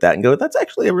agree with that and go, "That's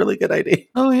actually a really good idea."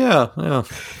 Oh yeah.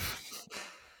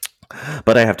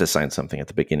 But I have to sign something at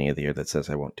the beginning of the year that says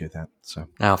I won't do that. So,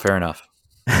 fair enough.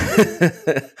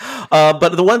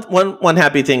 But the one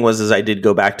happy thing was I did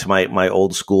go back to my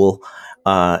old school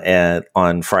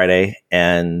on Friday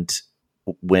and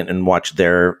went and watched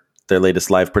their latest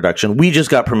live production. We just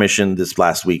got permission this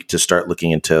last week to start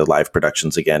looking into live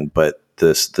productions again, but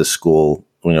the school,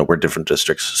 we're different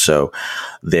districts, so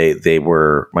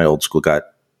my old school got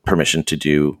permission to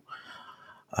do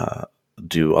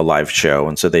a live show,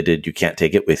 and so they did You Can't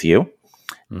Take It With You.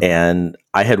 Mm-hmm. And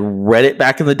I had read it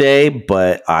back in the day,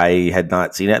 but I had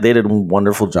not seen it. They did a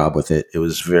wonderful job with it. It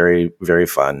was very, very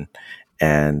fun.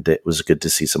 And it was good to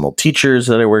see some old teachers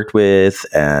that I worked with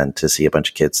and to see a bunch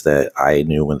of kids that I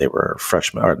knew when they were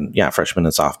freshmen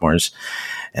and sophomores.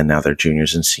 And now they're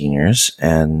juniors and seniors.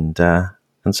 And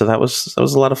so that was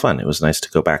a lot of fun. It was nice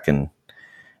to go back and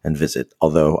visit.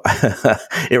 Although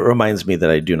it reminds me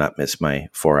that I do not miss my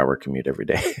 4-hour commute every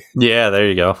day. Yeah, there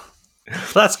you go.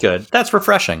 That's good. That's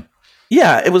refreshing.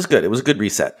 Yeah, it was good. It was a good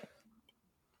reset.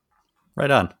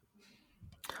 Right on.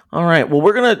 All right. Well,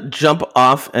 we're going to jump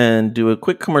off and do a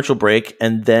quick commercial break,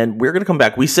 and then we're going to come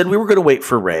back. We said we were going to wait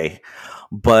for Ray,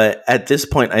 but at this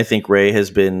point, I think Ray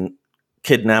has been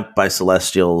kidnapped by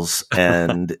Celestials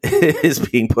and is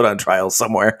being put on trial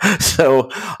somewhere. So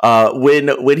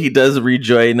when he does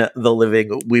rejoin the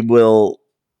living, we will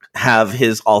have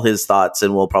all his thoughts,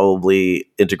 and we'll probably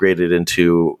integrate it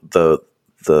into the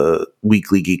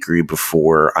weekly geekery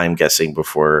before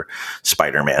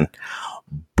Spider-Man.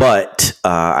 But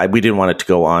we didn't want it to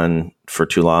go on for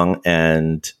too long,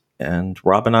 and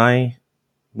Rob and I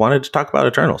wanted to talk about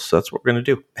Eternals, so that's what we're going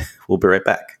to do. We'll be right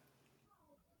back.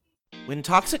 When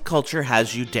toxic culture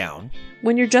has you down,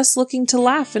 when you're just looking to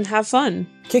laugh and have fun,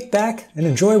 kick back and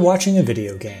enjoy watching a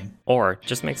video game, or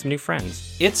just make some new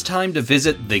friends, it's time to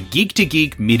visit the Geek to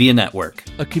Geek Media Network,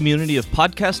 a community of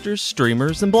podcasters,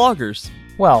 streamers, and bloggers.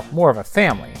 Well, more of a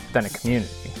family than a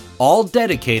community. All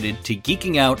dedicated to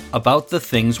geeking out about the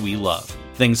things we love.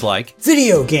 Things like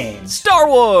video games, Star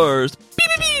Wars,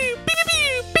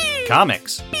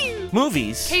 comics,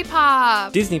 movies,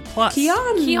 K-pop, Disney Plus,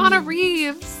 Keanu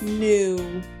Reeves,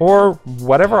 new, or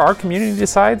whatever our community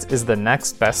decides is the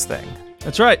next best thing.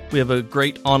 That's right. We have a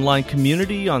great online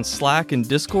community on Slack and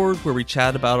Discord where we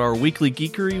chat about our weekly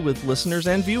geekery with listeners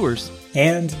and viewers.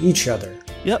 And each other.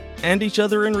 Yep, and each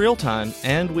other in real time,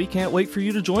 and we can't wait for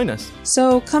you to join us.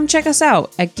 So come check us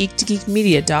out at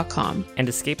geektogeekmedia.com. And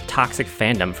escape toxic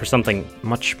fandom for something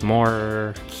much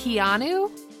more...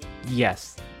 Keanu?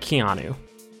 Yes, Keanu.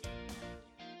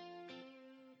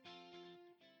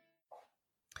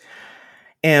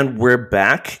 And we're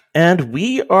back, and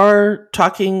we are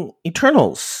talking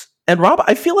Eternals. And Rob,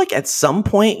 I feel like at some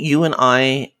point you and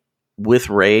I,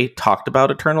 with Ray, talked about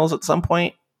Eternals at some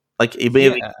point. Like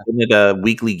maybe in a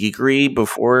weekly geekery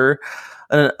before,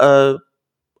 or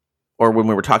when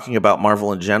we were talking about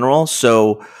Marvel in general.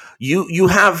 So you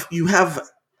have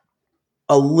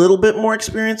a little bit more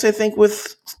experience, I think,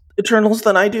 with Eternals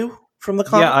than I do from the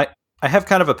comic. Yeah, I have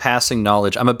kind of a passing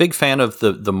knowledge. I'm a big fan of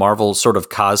the Marvel sort of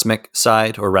cosmic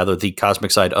side, or rather the cosmic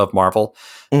side of Marvel,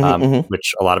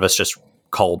 which a lot of us just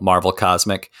call Marvel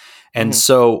Cosmic. And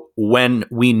so when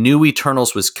we knew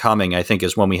Eternals was coming, I think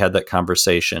is when we had that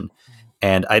conversation.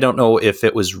 And I don't know if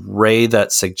it was Ray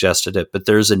that suggested it, but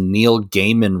there's a Neil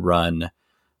Gaiman run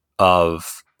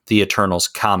of the Eternals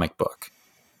comic book.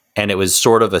 And it was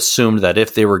sort of assumed that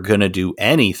if they were going to do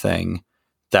anything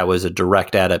that was a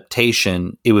direct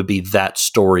adaptation, it would be that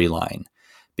storyline,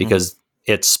 because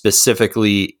it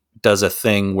specifically does a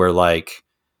thing where like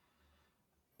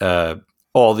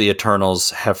all the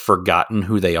Eternals have forgotten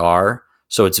who they are.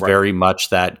 So it's very much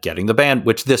that getting the band,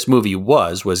 which this movie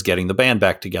was getting the band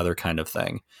back together kind of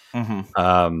thing.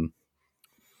 But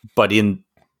in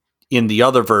the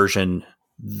other version,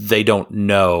 they don't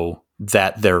know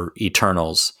that they're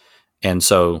Eternals. And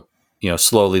so,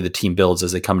 slowly the team builds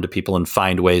as they come to people and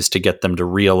find ways to get them to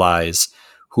realize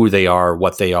who they are,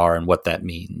 what they are, and what that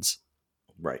means.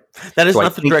 Right. That is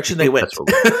not the direction they went.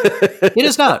 It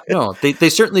is not. No, they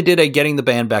certainly did a getting the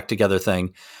band back together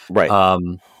thing. Right.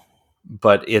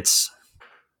 But it's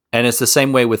the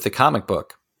same way with the comic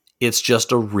book. It's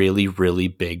just a really, really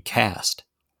big cast.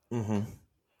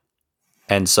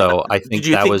 And so I think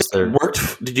that was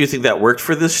worked. Did you think that worked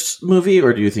for this movie,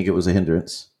 or do you think it was a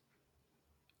hindrance?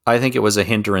 I think it was a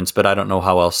hindrance, but I don't know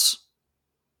how else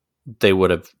they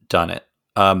would have done it.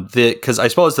 Because I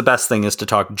suppose the best thing is to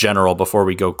talk general before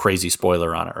we go crazy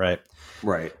spoiler on it, right?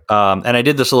 Right. And I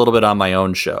did this a little bit on my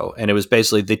own show, and it was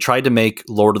basically they tried to make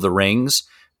Lord of the Rings,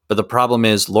 but the problem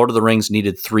is Lord of the Rings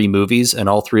needed 3 movies, and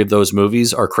all 3 of those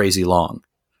movies are crazy long.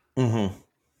 Mm-hmm.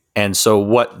 And so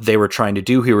what they were trying to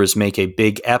do here is make a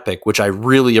big epic, which I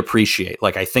really appreciate.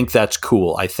 Like, I think that's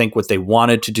cool. I think what they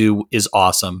wanted to do is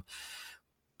awesome.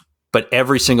 But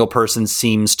every single person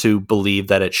seems to believe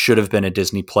that it should have been a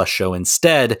Disney Plus show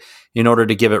instead, in order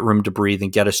to give it room to breathe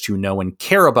and get us to know and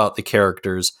care about the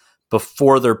characters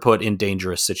before they're put in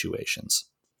dangerous situations.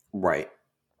 Right.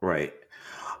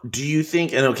 Do you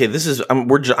think? And okay, this is I'm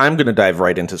going to dive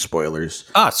right into spoilers.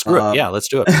 Screw it. Yeah, let's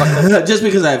do it. Just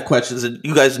because I have questions, and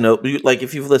you guys know, like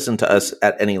if you've listened to us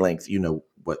at any length, you know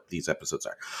what these episodes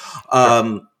are.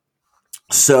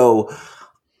 So,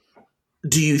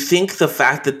 do you think the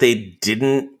fact that they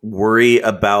didn't worry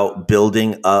about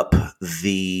building up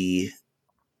the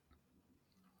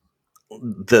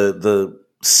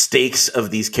stakes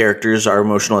of these characters, our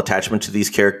emotional attachment to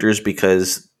these characters,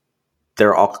 because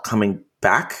they're all coming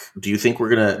back? Do we think we're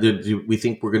gonna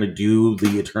do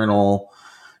the eternal?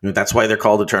 That's why they're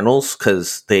called Eternals,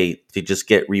 because they just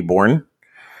get reborn.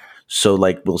 So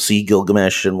like we'll see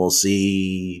Gilgamesh and we'll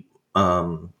see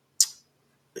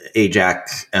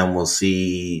Ajax and we'll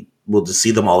just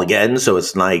see them all again. So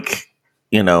it's like,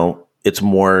 it's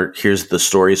more, here's the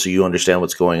story so you understand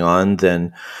what's going on,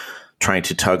 than trying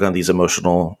to tug on these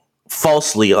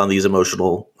falsely on these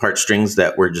emotional heartstrings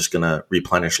that we're just gonna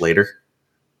replenish later.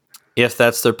 If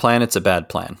that's their plan, it's a bad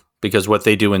plan, because what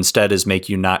they do instead is make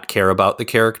you not care about the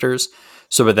characters.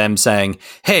 So with them saying,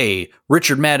 hey,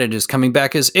 Richard Madden is coming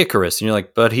back as Icarus, and you're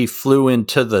like, but he flew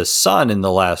into the sun in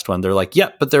the last one. They're like,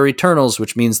 yep, but they're Eternals,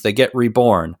 which means they get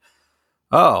reborn.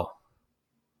 Oh.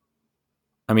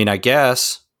 I mean, I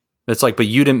guess. It's like, but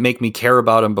you didn't make me care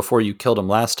about him before you killed him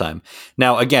last time.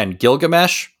 Now, again,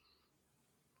 Gilgamesh,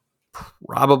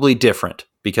 probably different.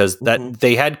 Because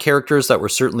they had characters that were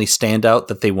certainly standout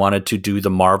that they wanted to do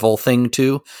the Marvel thing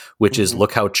to, which is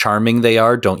look how charming they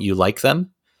are. Don't you like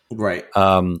them? Right.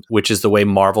 Which is the way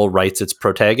Marvel writes its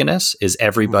protagonists, is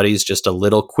everybody's just a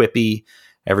little quippy.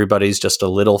 Everybody's just a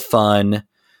little fun.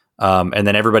 And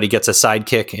then everybody gets a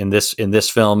sidekick. In this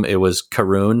film, it was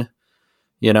Karun,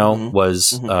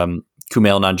 was Kumail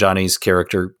Nanjiani's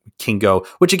character, Kingo,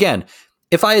 which again,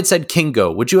 if I had said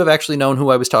Kingo, would you have actually known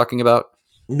who I was talking about?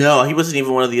 No, he wasn't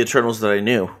even one of the Eternals that I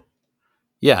knew.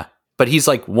 Yeah, but he's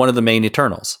like one of the main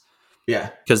Eternals.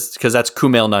 Yeah, because that's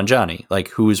Kumail Nanjiani, like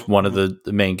who's one of the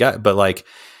main guys. But like,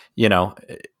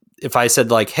 if I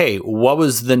said like, hey, what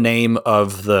was the name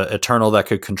of the Eternal that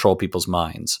could control people's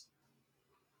minds?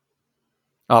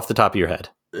 Off the top of your head.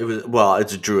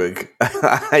 It's Druig.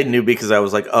 I knew because I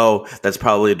was like, oh, that's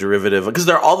probably a derivative, because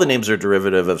all the names are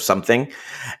derivative of something,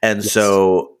 and yes.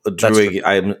 So Druig,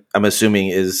 I'm assuming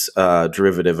is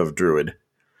derivative of Druid.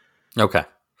 Okay,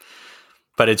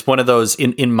 but it's one of those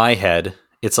in my head.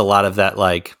 It's a lot of that.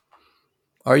 Like,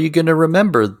 are you going to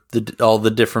remember all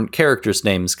the different characters'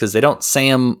 names, because they don't say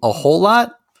them a whole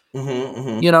lot,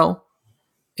 in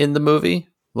the movie.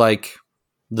 Like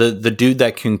the dude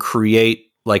that can create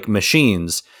like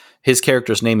machines, his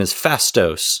character's name is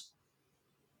Phastos.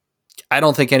 I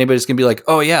don't think anybody's gonna be like,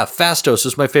 oh yeah, Phastos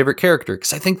is my favorite character,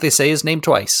 because I think they say his name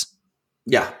twice.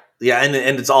 Yeah, and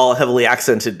it's all heavily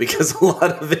accented, because a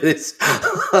lot of it is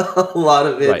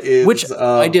right. Which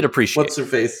I did appreciate. What's her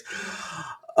face?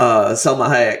 Salma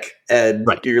Hayek, and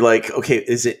right. You're like, okay,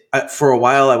 is it? For a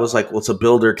while, I was like, well, it's a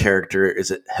builder character. Is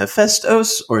it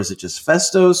Hephaestus, or is it just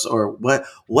Festos, or what?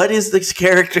 What is this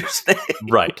character's name?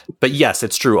 Right, but yes,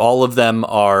 it's true. All of them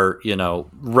are,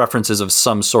 references of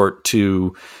some sort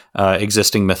to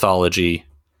existing mythology,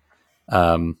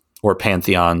 or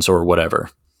pantheons, or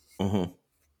whatever. Mm-hmm.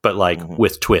 But like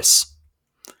with twists,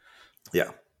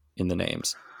 yeah, in the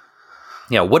names.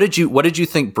 Yeah, what did you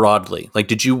think broadly? Like,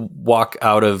 did you walk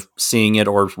out of seeing it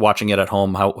or watching it at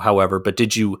home, however, but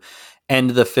did you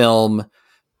end the film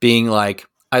being like,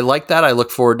 I like that, I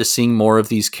look forward to seeing more of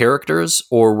these characters?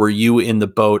 Or were you in the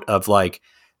boat of like,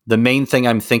 the main thing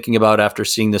I'm thinking about after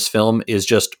seeing this film is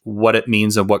just what it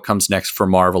means and what comes next for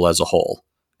Marvel as a whole,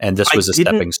 and this was a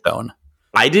stepping stone?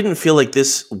 I didn't feel like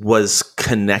this was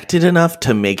connected enough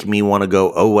to make me want to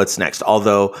go, oh, what's next?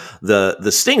 Although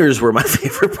the stingers were my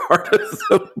favorite part of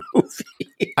the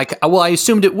movie. I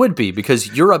assumed it would be,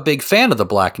 because you're a big fan of the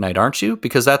Black Knight, aren't you?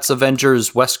 Because that's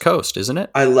Avengers West Coast, isn't it?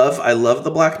 I love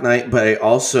the Black Knight, but I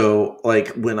also, like,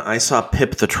 when I saw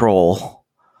Pip the Troll,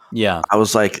 Yeah. I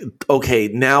was like, okay,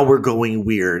 now we're going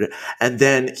weird. And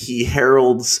then he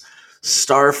heralds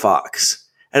Star Fox.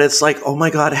 And it's like, oh my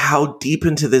God, how deep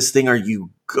into this thing are you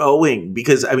going?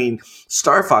 Because, I mean,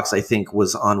 Star Fox, I think,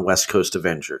 was on West Coast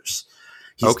Avengers.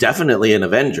 He's definitely an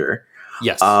Avenger.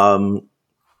 Yes.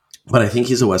 But I think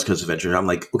he's a West Coast Avenger. I'm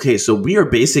like, okay, so we are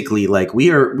basically like, we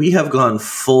have gone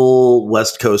full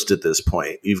West Coast at this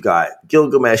point. You've got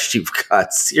Gilgamesh, you've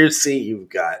got Circe, you've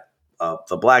got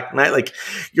the Black Knight. Like,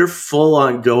 you're full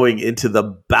on going into the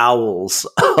bowels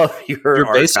of your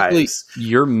archives.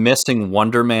 You're missing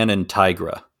Wonder Man and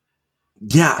Tigra.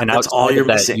 Yeah, and that's all you're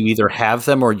missing. You either have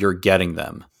them or you're getting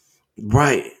them.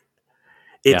 Right.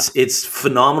 It's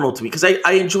phenomenal to me because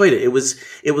I enjoyed it. It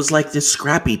was like this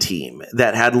scrappy team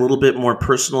that had a little bit more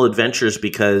personal adventures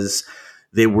because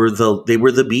they were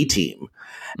the B team,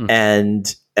 and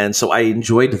so I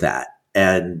enjoyed that.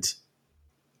 And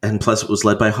plus, it was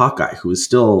led by Hawkeye, who is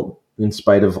still, in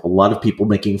spite of a lot of people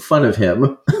making fun of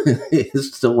him,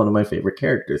 is still one of my favorite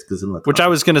characters. Which I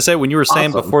was going to say when you were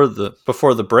saying before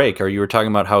the break, or you were talking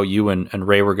about how you and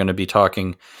Ray were going to be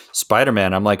talking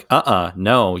Spider-Man. I'm like,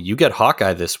 no, you get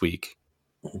Hawkeye this week.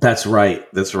 That's right.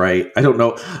 I don't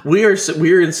know. We're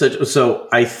in such. So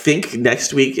I think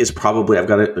next week is probably. I've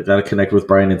got to connect with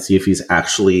Brian and see if he's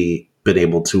actually been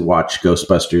able to watch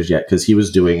Ghostbusters yet, because he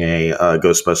was doing a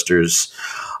Ghostbusters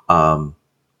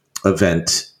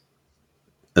event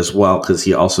as well, because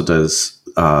he also does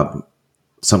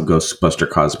some Ghostbuster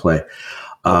cosplay.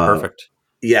 Perfect.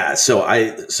 Yeah, so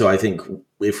I think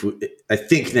I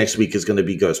think next week is going to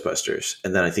be Ghostbusters,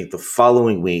 and then I think the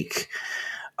following week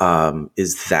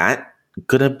is that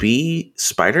going to be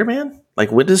Spider-Man?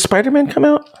 Like, when does Spider-Man come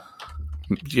out?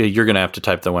 Yeah, you're going to have to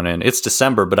type that one in. It's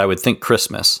December, but I would think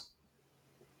Christmas.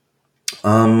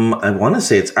 I want to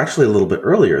say it's actually a little bit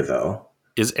earlier, though.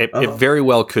 It very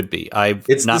well could be.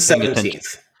 It's not the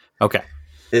 17th. Okay.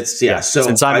 It's So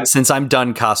since I'm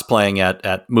done cosplaying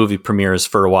at movie premieres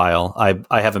for a while,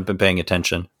 I haven't been paying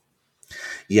attention.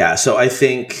 Yeah. So I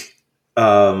think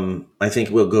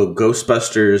we'll go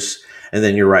Ghostbusters, and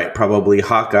then you're right, probably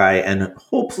Hawkeye, and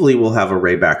hopefully we'll have a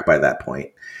Ray back by that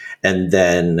point, and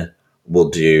then we'll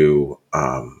do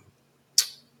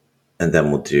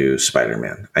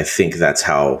Spider-Man. I think that's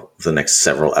how the next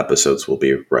several episodes will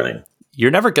be running.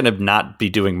 You're never going to not be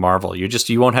doing Marvel. You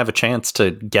won't have a chance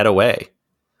to get away.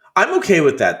 I'm okay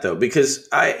with that, though, because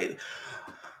I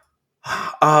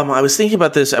was thinking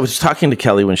about this. I was talking to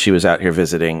Kelly when she was out here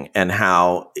visiting, and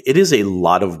how it is a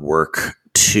lot of work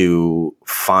to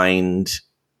find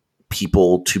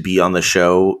people to be on the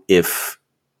show if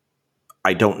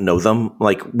I don't know them.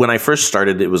 Like, when I first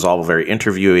started, it was all very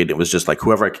interviewing. It was just like,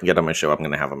 whoever I can get on my show, I'm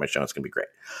going to have on my show. It's going to be great.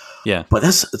 Yeah. But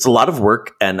it's a lot of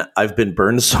work, and I've been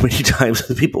burned so many times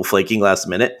with people flaking last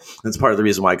minute. That's part of the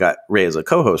reason why I got Ray as a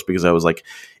co-host, because I was like,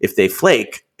 if they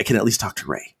flake, I can at least talk to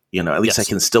Ray. At least I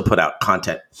can still put out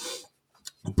content.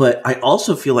 But I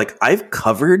also feel like I've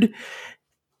covered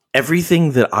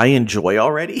everything that I enjoy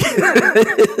already.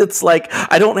 It's like,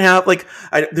 I don't have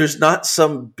there's not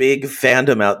some big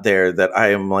fandom out there that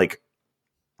I am like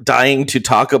dying to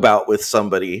talk about with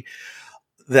somebody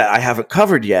that I haven't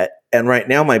covered yet. And right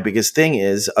now, my biggest thing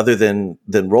is, other than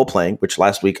role playing, which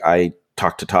last week I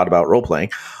talked to Todd about role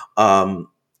playing,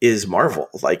 is Marvel.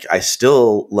 Like, I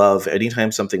still love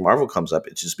anytime something Marvel comes up,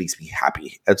 it just makes me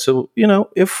happy. And so,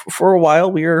 if for a while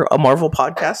we're a Marvel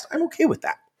podcast, I'm okay with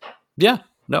that. Yeah.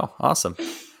 No, awesome.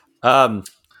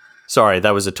 Sorry,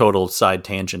 that was a total side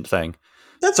tangent thing.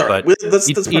 That's all right.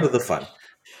 That's part of the fun.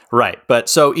 Right. But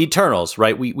so Eternals,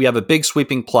 right? We have a big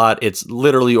sweeping plot. It's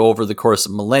literally over the course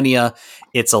of millennia.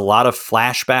 It's a lot of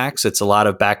flashbacks. It's a lot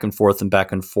of back and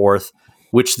forth,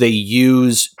 which they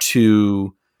use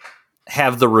to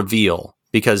have the reveal,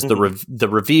 because the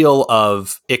reveal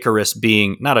of Ikaris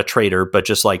being not a traitor, but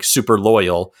just like super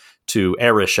loyal to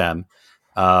Arishem,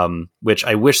 which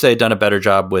I wish they had done a better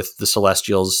job with the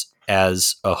Celestials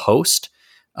as a host,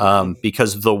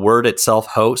 because the word itself,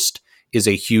 host, is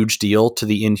a huge deal to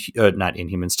the not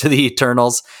Inhumans, to the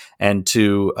Eternals and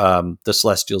to the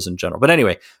Celestials in general. But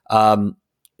anyway,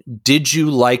 did you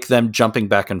like them jumping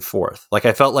back and forth? Like,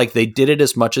 I felt like they did it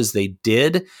as much as they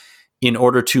did in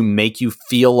order to make you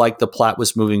feel like the plot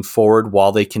was moving forward,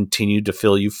 while they continued to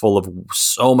fill you full of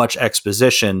so much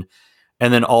exposition.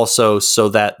 And then also so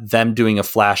that them doing a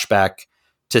flashback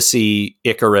to see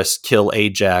Ikaris kill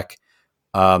Ajak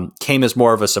came as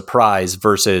more of a surprise,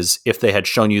 versus if they had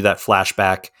shown you that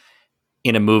flashback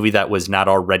in a movie that was not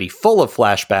already full of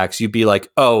flashbacks, you'd be like,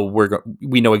 oh,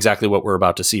 we know exactly what we're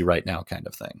about to see right now, kind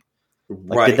of thing.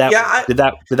 Like, right. Did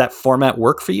that format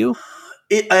work for you?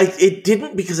 It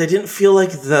didn't, because I didn't feel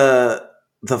like the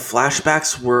the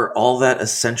flashbacks were all that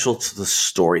essential to the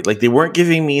story. Like, they weren't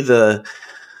giving me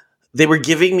they were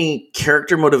giving me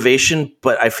character motivation,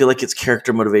 but I feel like it's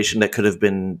character motivation that could have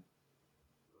been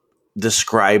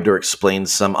described or explained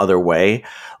some other way.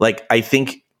 Like, I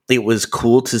think it was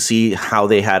cool to see how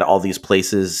they had all these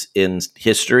places in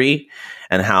history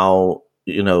and how,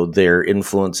 you know, their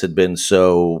influence had been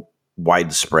so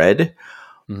widespread.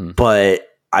 Mm-hmm. But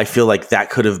I feel like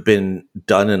that could have been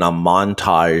done in a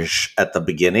montage at the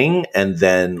beginning and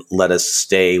then let us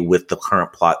stay with the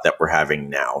current plot that we're having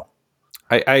now.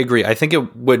 I agree. I think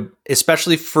it would,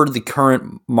 especially for the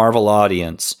current Marvel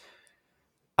audience,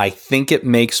 I think it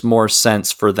makes more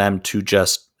sense for them to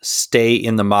just stay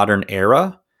in the modern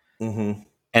era, mm-hmm.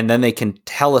 and then they can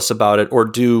tell us about it or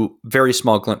do very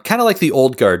small glimpse, kind of like The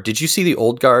Old Guard. Did you see The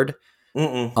Old Guard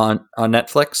on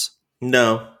Netflix?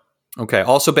 No. Okay.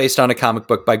 Also based on a comic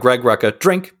book by Greg Rucka.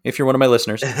 Drink if you're one of my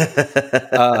listeners.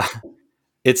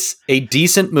 It's a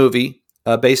decent movie.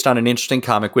 Based on an interesting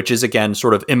comic, which is, again,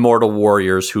 sort of immortal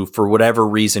warriors who, for whatever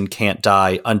reason, can't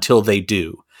die until they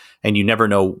do. And you never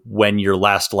know when your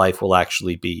last life will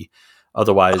actually be.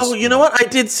 Otherwise... Oh, you know what? I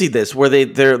did see this, where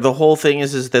the whole thing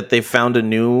is that they found a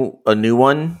new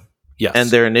one. Yes. And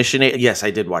they're initiating... Yes,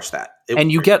 I did watch that.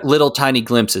 And you get little tiny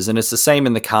glimpses. And it's the same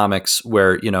in the comics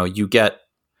where, you know, you get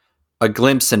a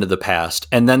glimpse into the past.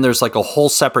 And then there's like a whole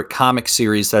separate comic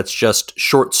series that's just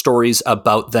short stories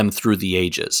about them through the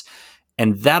ages.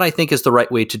 And that, I think, is the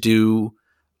right way to do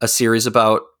a series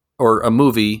about, or a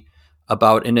movie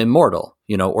about an immortal,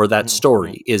 you know, or that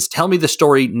story, is tell me the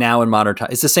story now in modern time.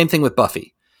 It's the same thing with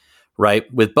Buffy, right?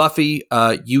 With Buffy,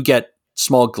 you get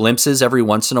small glimpses every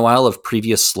once in a while of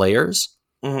previous Slayers,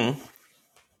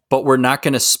 but we're not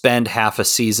going to spend half a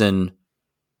season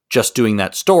just doing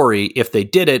that story. If they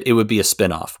did it, it would be a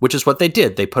spinoff, which is what they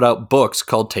did. They put out books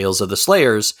called Tales of the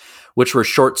Slayers, which were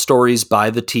short stories by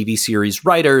the TV series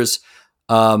writers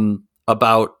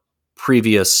about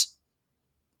previous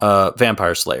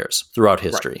vampire slayers throughout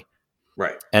history.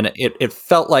 Right. And it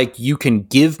felt like you can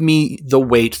give me the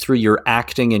weight through your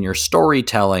acting and your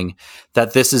storytelling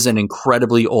that this is an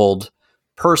incredibly old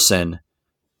person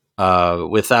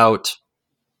without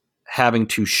having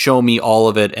to show me all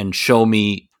of it and show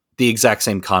me the exact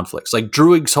same conflicts. Like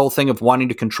Druig's whole thing of wanting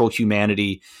to control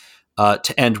humanity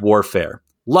to end warfare.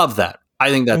 Love that.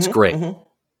 I think that's great. Mm-hmm.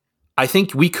 I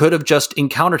think we could have just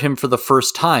encountered him for the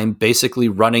first time, basically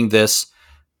running this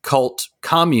cult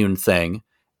commune thing.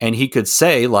 And he could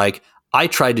say, like, I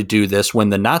tried to do this when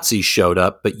the Nazis showed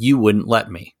up, but you wouldn't let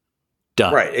me.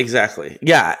 Done. Right, exactly.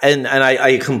 Yeah, and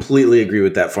I completely agree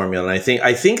with that formula. And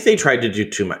I think they tried to do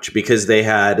too much because they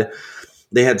had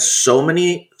so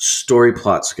many story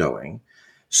plots going,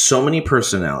 so many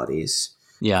personalities.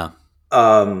 Yeah.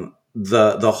 The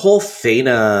whole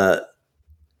Thena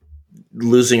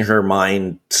losing her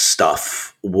mind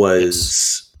stuff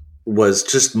was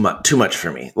just too much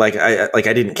for me. Like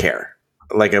I didn't care.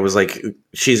 Like I was like,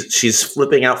 she's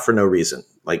flipping out for no reason.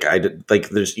 Like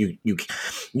there's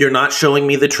you're not showing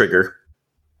me the trigger.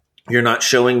 You're not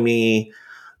showing me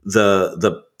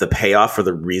the payoff or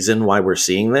the reason why we're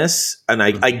seeing this. And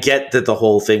I get that the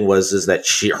whole thing is that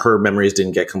her memories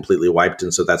didn't get completely wiped,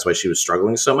 and so that's why she was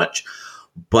struggling so much.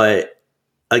 But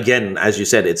again, as you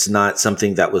said, it's not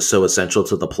something that was so essential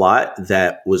to the plot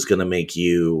that was going to make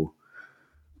you,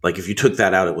 like, if you took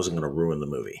that out, it wasn't going to ruin the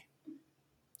movie.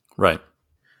 Right.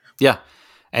 Yeah.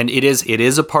 And it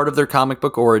is a part of their comic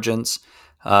book origins.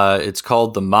 It's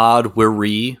called the Mod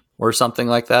Wiri or something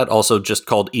like that. Also just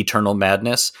called Eternal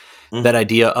Madness. Mm-hmm. That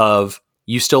idea of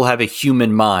you still have a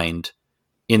human mind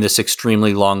in this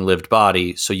extremely long-lived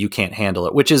body, so you can't handle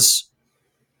it, which is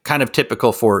kind of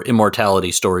typical for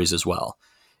immortality stories as well.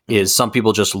 Is some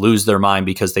people just lose their mind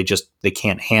because they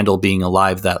can't handle being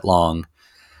alive that long,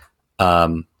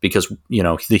 because, you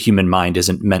know, the human mind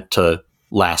isn't meant to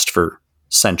last for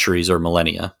centuries or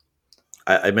millennia.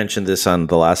 I mentioned this on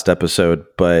the last episode,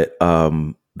 but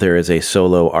there is a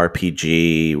solo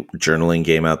RPG journaling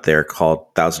game out there called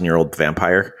 1,000-Year-Old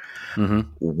Vampire,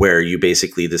 where you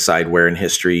basically decide where in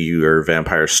history your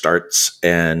vampire starts,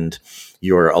 and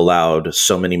you're allowed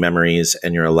so many memories,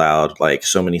 and you're allowed like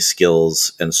so many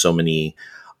skills and so many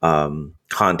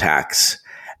contacts,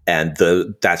 and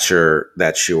those are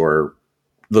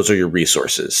your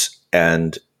resources.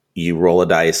 And you roll a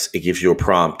dice, it gives you a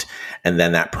prompt, and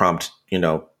then that prompt, you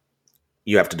know,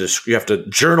 you have to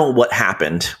journal what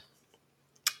happened,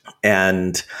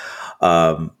 and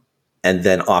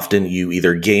then often you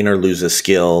either gain or lose a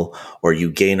skill, or you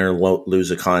gain or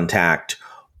lose a contact,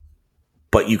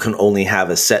 but you can only have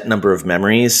a set number of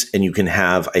memories, and you can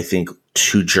have, I think,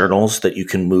 2 journals that you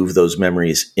can move those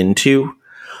memories into.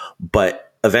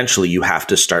 But eventually you have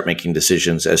to start making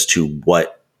decisions as to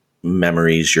what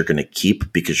memories you're going to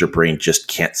keep, because your brain just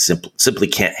can't simply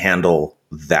can't handle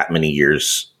that many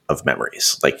years of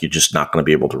memories. Like, you're just not going to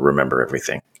be able to remember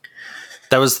everything.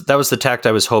 That was the tact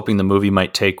I was hoping the movie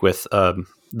might take with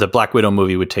the Black Widow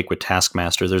movie would take with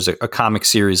Taskmaster. There's a comic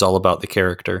series all about the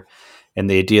character, and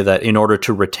the idea that in order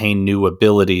to retain new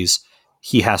abilities,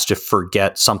 he has to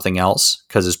forget something else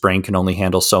because his brain can only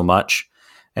handle so much.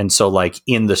 And so, like,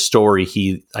 in the story,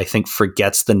 he, I think,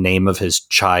 forgets the name of his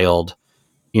child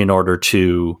in order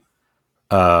to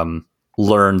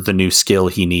learn the new skill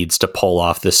he needs to pull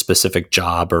off this specific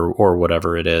job or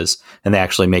whatever it is. And they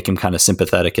actually make him kind of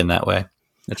sympathetic in that way.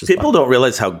 People don't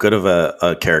realize how good of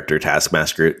a character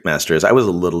Taskmaster is. I was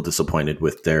a little disappointed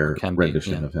with their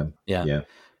rendition of him. Yeah.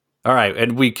 All right,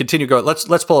 and we continue going. Let's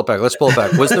pull it back. Was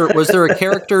there a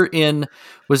character in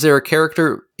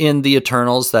the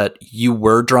Eternals that you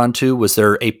were drawn to? Was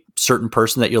there a certain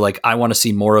person that you're like, I want to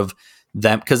see more of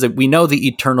them? Because we know the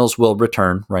Eternals will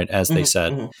return, right, as they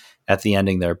said at the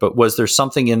ending there. But was there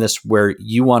something in this where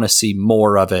you want to see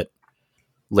more of it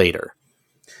later?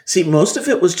 See, most of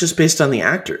it was just based on the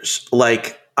actors.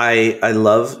 Like, I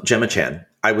love Gemma Chan.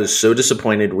 I was so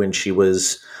disappointed when she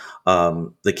was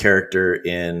the character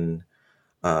in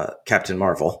Captain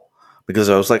Marvel, because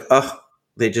I was like, oh,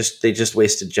 they just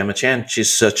wasted Gemma Chan.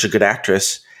 She's such a good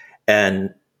actress,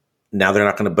 and now they're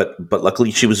not going to. But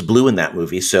luckily, she was blue in that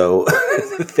movie, so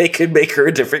they could make her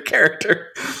a different character.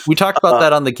 We talked about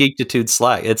that on the Geektitude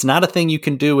Slack. It's not a thing you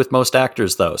can do with most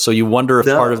actors, though. So you wonder if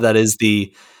part of that is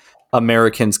the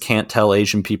Americans can't tell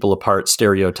Asian people apart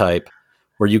stereotype,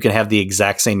 where you can have the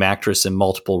exact same actress in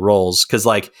multiple roles. Because,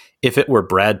 like, if it were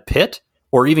Brad Pitt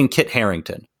or even Kit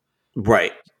Harington,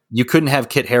 right, you couldn't have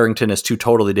Kit Harington as two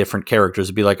totally different characters.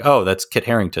 It'd be like, oh, that's Kit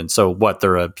Harington. So what?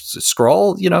 They're a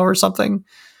Skrull, or something,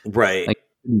 right? Like,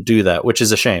 do that, which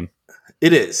is a shame.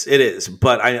 It is.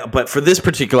 But for this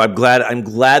particular, I'm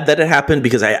glad that it happened,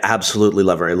 because I absolutely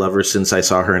love her. I love her since I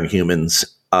saw her in Humans.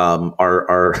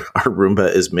 Our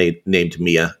Roomba is named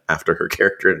Mia after her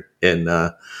character in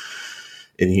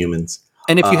Humans.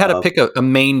 And if you had to pick a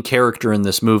main character in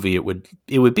this movie, it would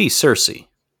be Cersei.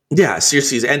 Yeah,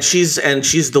 Cersei's, and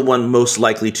she's the one most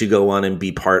likely to go on and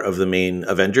be part of the main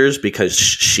Avengers, because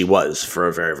she was for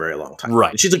a very, very long time. Right,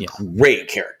 and she's a great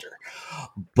character.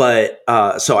 But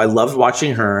so I loved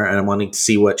watching her, and I wanted to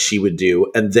see what she would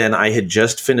do. And then I had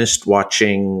just finished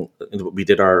watching. We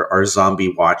did our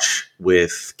zombie watch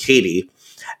with Katie.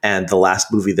 And the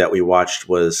last movie that we watched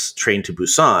was Train to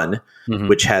Busan,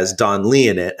 which has Don Lee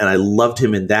in it. And I loved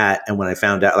him in that. And when I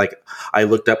found out, like, I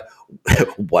looked up,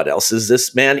 what else is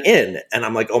this man in? And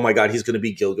I'm like, oh my God, he's going to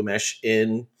be Gilgamesh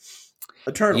in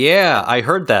Eternal. Yeah, I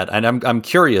heard that. And I'm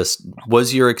curious,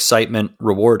 was your excitement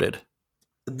rewarded?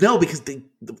 No, because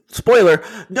spoiler,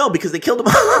 because they killed him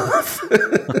off.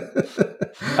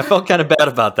 I felt kind of bad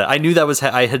about that. I knew that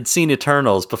I had seen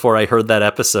Eternals before I heard that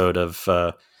episode of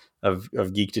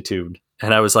Geektitude,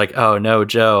 and I was like, "Oh no,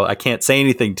 Joe, I can't say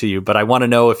anything to you, but I want to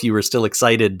know if you were still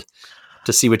excited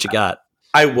to see what you got."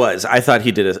 I was. I thought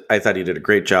he did a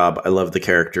great job. I love the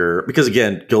character, because,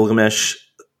 again, Gilgamesh,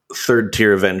 third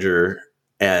tier Avenger,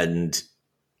 and,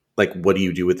 like, what do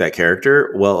you do with that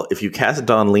character? Well, if you cast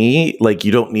Don Lee, like,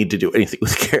 you don't need to do anything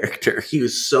with the character. He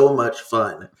was so much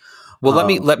fun. Well,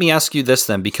 let me ask you this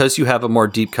then, because you have a more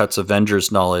deep cuts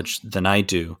Avengers knowledge than I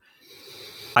do.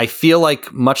 I feel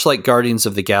like, much like Guardians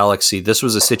of the Galaxy, this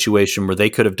was a situation where they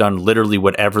could have done literally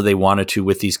whatever they wanted to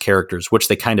with these characters, which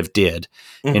they kind of did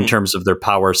in terms of their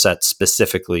power set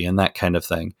specifically and that kind of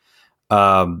thing.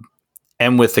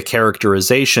 And with the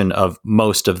characterization of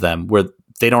most of them, where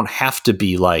they don't have to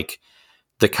be like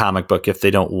the comic book if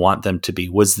they don't want them to be.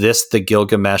 Was this the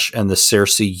Gilgamesh and the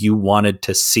Cersei you wanted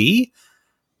to see?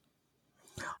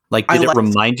 Like, did it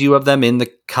remind you of them in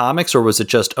the comics, or was it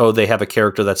just, oh, they have a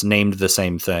character that's named the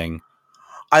same thing?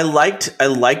 I liked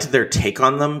their take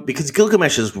on them, because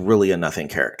Gilgamesh is really a nothing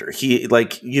character. He,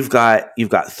 like, you've got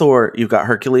Thor, you've got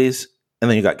Hercules,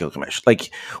 and then you got Gilgamesh. Like,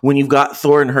 when you've got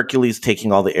Thor and Hercules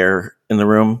taking all the air in the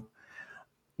room,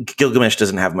 Gilgamesh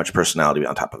doesn't have much personality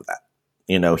on top of that.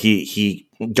 He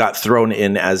got thrown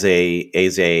in as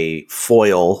a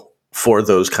foil for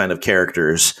those kind of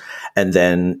characters. And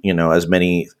then, as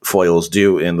many foils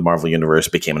do in the Marvel Universe,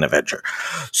 became an Avenger.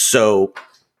 So,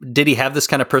 did he have this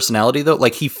kind of personality, though?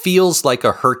 Like, he feels like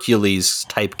a Hercules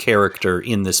type character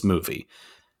in this movie.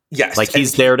 Yes. Like,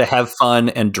 he's there to have fun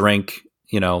and drink,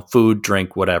 food,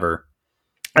 drink, whatever.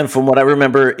 And from what I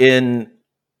remember in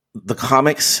the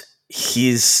comics,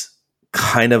 he's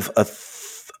kind of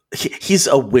he's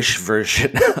a Wish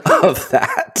version of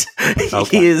that.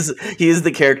 Okay. He is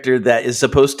the character that is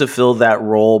supposed to fill that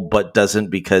role, but doesn't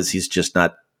because he's just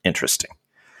not interesting.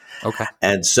 Okay.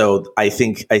 And so I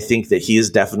think that he is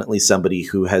definitely somebody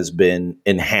who has been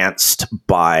enhanced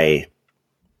by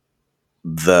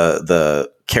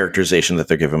the characterization that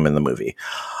they're giving him in the movie.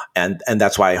 And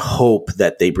that's why I hope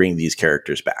that they bring these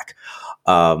characters back.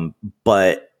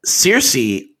 But Circe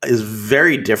is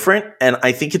very different, and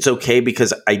I think it's okay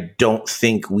because I don't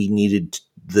think we needed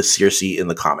the Circe in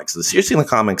the comics. The Circe in the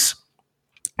comics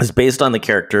is based on the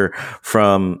character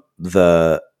from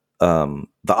the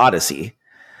Odyssey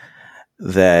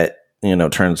that, you know,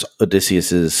 turns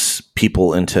Odysseus's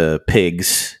people into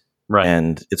pigs. Right.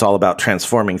 And it's all about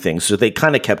transforming things. So they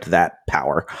kind of kept that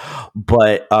power.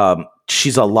 But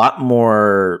she's a lot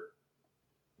more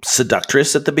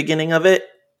seductress at the beginning of it.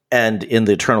 And in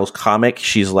the Eternals comic,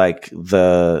 she's like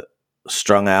the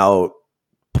strung out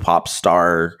pop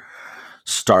star,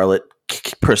 starlet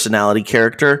personality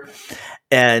character.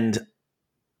 And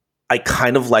I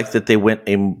kind of like that they went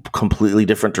a completely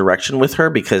different direction with her,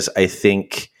 because I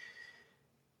think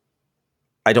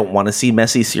I don't want to see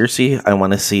messy Circe. I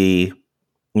want to see,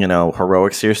 you know,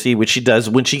 heroic Circe, which she does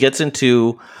when she gets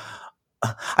into.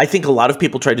 I think a lot of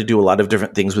people tried to do a lot of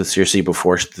different things with Circe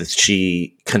before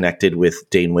she connected with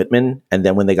Dane Whitman. And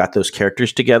then when they got those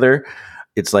characters together,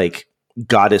 it's like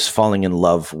goddess falling in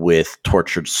love with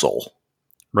tortured soul.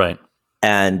 Right.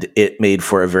 And it made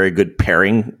for a very good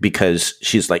pairing because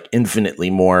she's like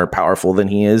infinitely more powerful than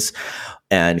he is.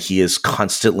 And he is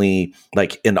constantly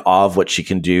like in awe of what she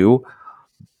can do.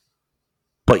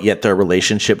 But yet their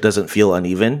relationship doesn't feel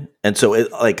uneven. And so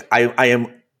it, like, I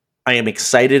am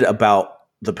excited about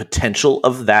the potential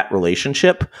of that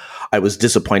relationship. I was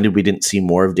disappointed we didn't see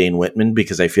more of Dane Whitman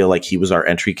because I feel like he was our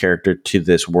entry character to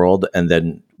this world. And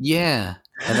then, yeah.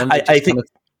 And then I think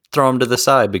throw him to the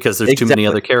side because there's too many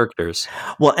other characters.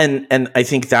 Well, and I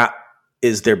think that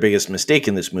is their biggest mistake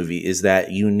in this movie, is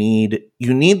that you need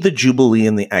the Jubilee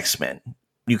and the X-Men.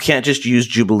 You can't just use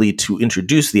Jubilee to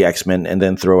introduce the X-Men and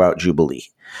then throw out Jubilee.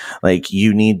 Like,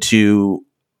 you need to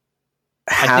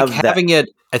have having it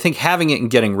and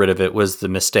getting rid of it was the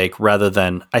mistake, rather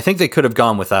than, I think they could have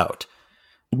gone without.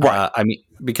 Right. I mean,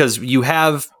 because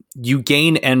you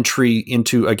gain entry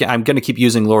into, again, I'm going to keep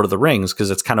using Lord of the Rings because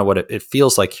it's kind of what it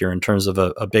feels like here in terms of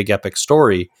a big epic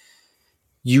story.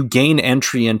 You gain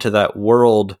entry into that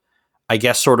world, I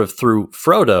guess, sort of through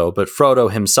Frodo, but Frodo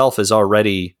himself is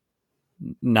already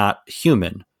not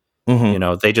human. Mm-hmm. You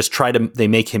know, they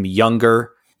make him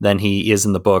younger than he is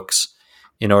in the books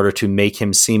in order to make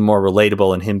him seem more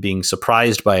relatable and him being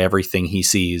surprised by everything he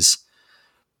sees.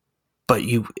 But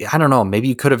I don't know, maybe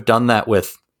you could have done that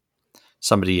with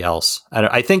somebody else.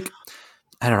 I think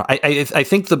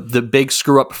the big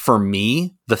screw up for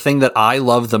me, the thing that I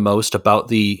love the most about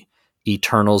the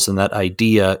Eternals and that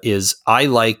idea is I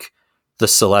like the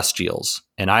Celestials,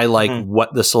 and I like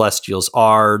what the Celestials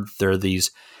are. They're these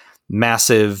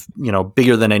massive, you know,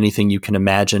 bigger than anything you can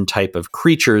imagine type of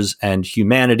creatures, and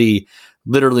humanity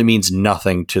literally means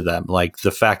nothing to them. Like the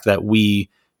fact that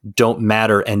we don't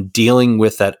matter, and dealing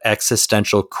with that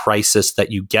existential crisis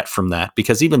that you get from that,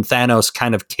 because even Thanos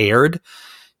kind of cared,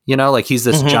 you know, like he's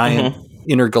this giant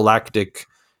intergalactic,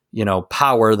 you know,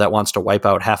 power that wants to wipe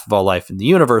out half of all life in the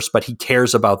universe, but he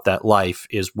cares about that life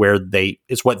is what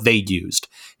they used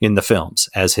in the films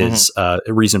as his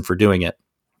reason for doing it.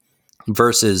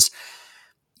 Versus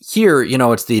here, you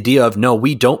know, it's the idea of, no,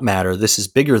 we don't matter. This is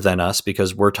bigger than us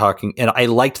because we're talking. And I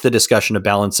liked the discussion of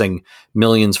balancing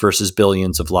millions versus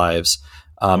billions of lives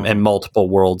and multiple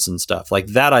worlds and stuff like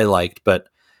that. I liked, but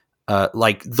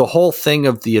like the whole thing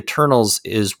of the Eternals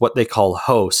is what they call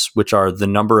hosts, which are the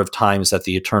number of times that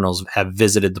the Eternals have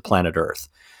visited the planet Earth.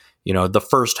 You know, the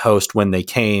first host when they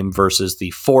came versus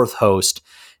the fourth host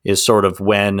is sort of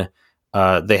when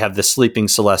they have the sleeping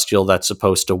celestial that's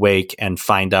supposed to wake and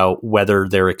find out whether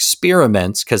their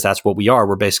experiments, because that's what we are.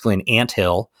 We're basically an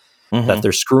anthill that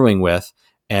they're screwing with,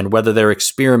 and whether their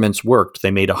experiments worked.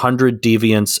 They made 100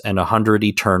 deviants and 100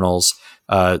 Eternals,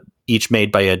 each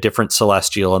made by a different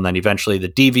celestial. And then eventually the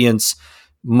deviants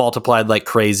multiplied like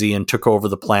crazy and took over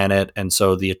the planet. And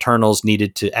so the Eternals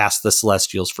needed to ask the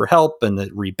celestials for help, and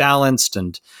it rebalanced.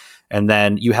 And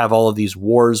then you have all of these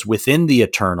wars within the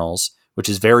Eternals, which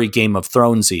is very Game of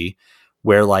Thronesy,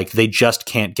 where like they just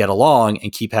can't get along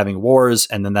and keep having wars.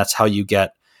 And then that's how you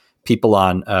get people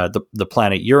on the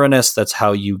planet Uranus. That's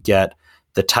how you get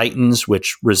the Titans,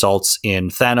 which results in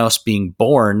Thanos being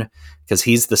born because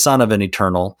he's the son of an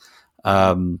Eternal.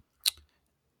 You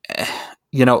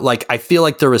know, like I feel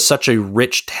like there is such a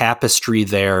rich tapestry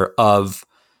there of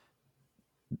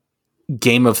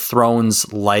Game of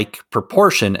Thrones like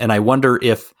proportion. And I wonder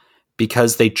if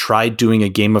because they tried doing a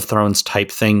Game of Thrones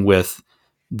type thing with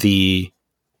the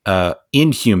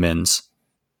Inhumans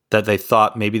that they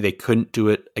thought maybe they couldn't do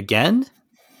it again?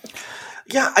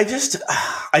 Yeah, I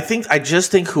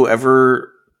just think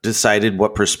whoever decided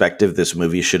what perspective this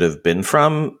movie should have been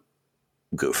from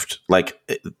goofed. Like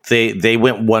they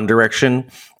went one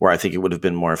direction where I think it would have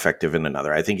been more effective in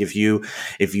another. I think if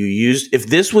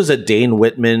this was a Dane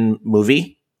Whitman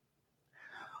movie,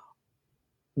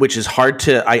 which is hard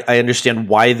to, I understand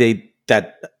why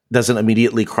that doesn't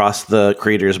immediately cross the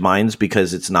creators' minds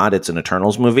because it's an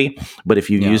Eternals movie. But if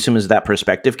you use him as that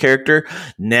perspective character,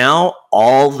 now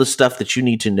all the stuff that you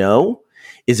need to know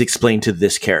is explained to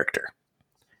this character.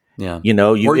 Yeah, you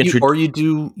know, you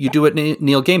do what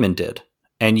Neil Gaiman did,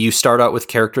 and you start out with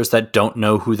characters that don't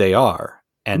know who they are,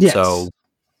 and so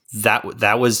that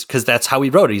was because that's how he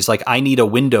wrote it. He's like, I need a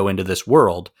window into this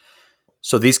world.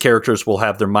 So these characters will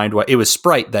have their mind wiped. It was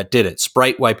Sprite that did it.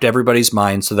 Sprite wiped everybody's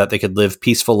mind so that they could live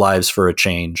peaceful lives for a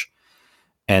change.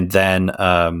 And then,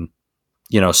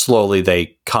 slowly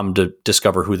they come to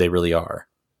discover who they really are.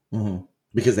 Mm-hmm.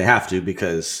 Because they have to,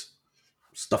 because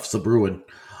stuff's a brewing.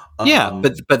 Yeah,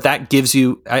 but that gives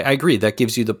you, I agree, that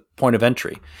gives you the point of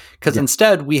entry. Because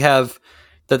instead we have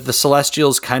that the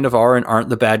Celestials kind of are and aren't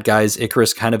the bad guys.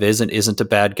 Icarus kind of is and isn't a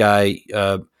bad guy.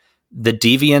 The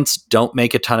Deviants don't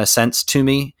make a ton of sense to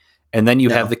me. And then you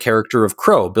have the character of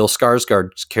Crow, Bill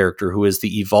Skarsgård's character, who is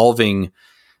the evolving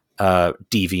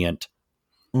deviant.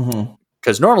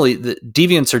 Because normally the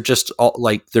deviants are just all,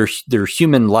 like they're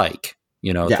human-like,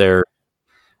 they're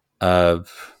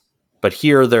but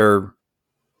here they're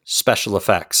special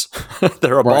effects.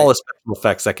 They're a ball of special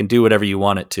effects that can do whatever you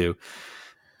want it to.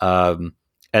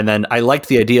 And then I liked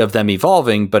the idea of them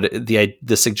evolving, but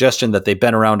the suggestion that they've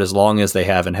been around as long as they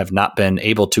have and have not been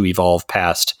able to evolve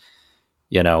past,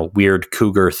 weird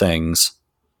cougar things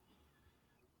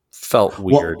felt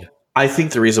weird. Well, I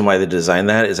think the reason why they designed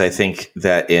that is I think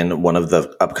that in one of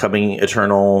the upcoming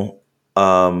Eternal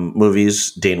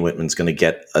movies, Dane Whitman's going to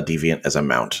get a deviant as a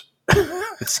mount.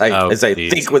 I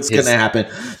think what's going to happen.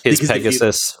 His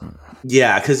Pegasus.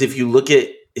 Because if you look at,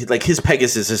 like, his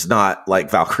Pegasus is not like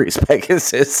Valkyrie's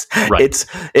Pegasus. Right.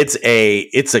 It's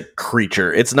a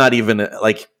creature. It's not even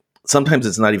like, sometimes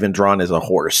it's not even drawn as a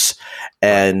horse.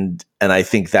 And I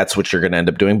think that's what you're going to end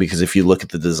up doing, because if you look at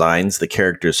the designs, the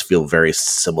characters feel very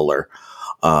similar.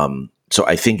 So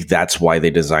I think that's why they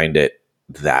designed it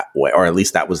that way, or at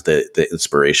least that was the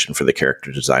inspiration for the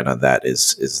character design on that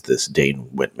is this Dane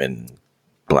Whitman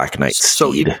Black Knight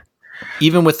steed. So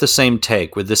even with the same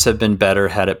take, would this have been better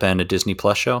had it been a Disney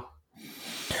Plus show?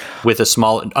 With a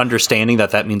small understanding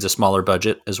that means a smaller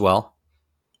budget as well?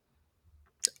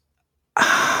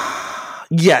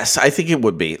 Yes, I think it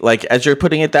would be. Like, as you're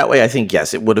putting it that way, I think,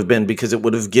 yes, it would have been, because it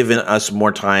would have given us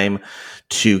more time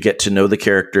to get to know the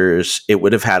characters. It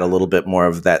would have had a little bit more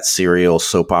of that serial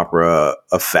soap opera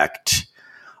effect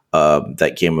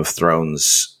that Game of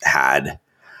Thrones had.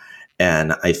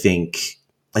 And I think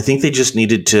they just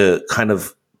needed to kind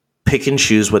of pick and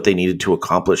choose what they needed to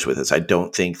accomplish with this. I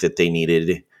don't think that they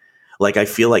needed, like, I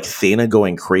feel like Thena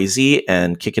going crazy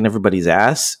and kicking everybody's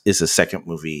ass is a second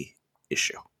movie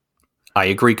issue. I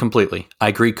agree completely.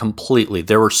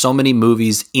 There were so many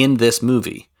movies in this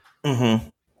movie.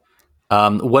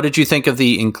 Mm-hmm. What did you think of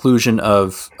the inclusion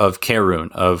of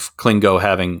Karun, of Klingo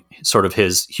having sort of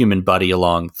his human buddy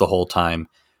along the whole time,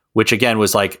 which again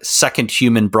was like second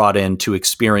human brought in to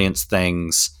experience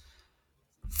things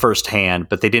firsthand,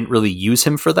 but they didn't really use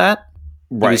him for that.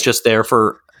 Right. He was just there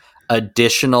for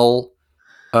additional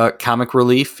comic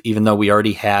relief, even though we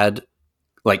already had,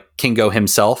 like, Kingo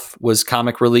himself was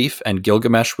comic relief and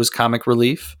Gilgamesh was comic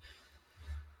relief.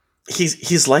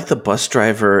 He's like the bus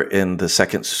driver in the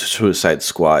second Suicide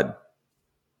Squad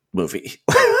movie.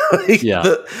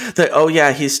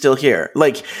 He's still here.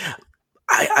 Like,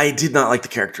 I did not like the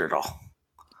character at all.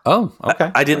 Oh,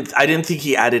 okay. I didn't think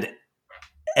he added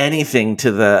anything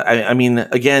to the. I mean,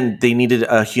 again, they needed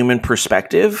a human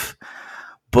perspective,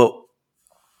 but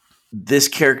this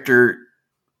character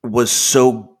was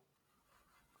so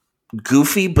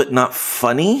goofy but not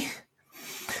funny.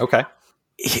 Okay.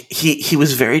 He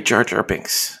was very Jar Jar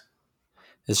Binks.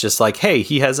 It's just like, hey,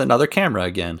 he has another camera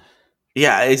again.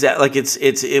 Yeah, exactly. Like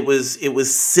it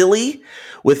was silly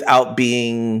without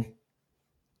being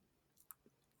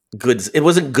good. It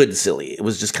wasn't good silly. It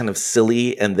was just kind of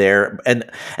silly and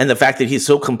the fact that he's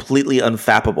so completely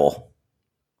unfappable.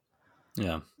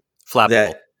 Yeah.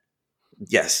 Flappable.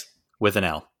 Yes. With an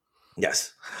L.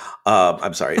 Yes.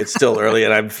 I'm sorry, it's still early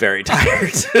and I'm very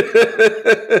tired.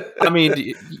 I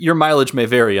mean, your mileage may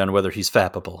vary on whether he's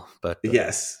fappable, but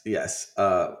yes.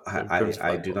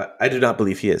 I do not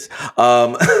believe he is.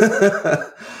 But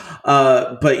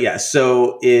yeah,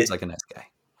 so he's like a nice guy.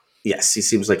 Yes, he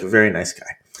seems like a very nice guy.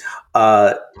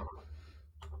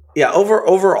 Yeah,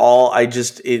 overall, I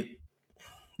didn't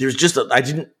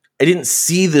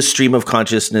see the stream of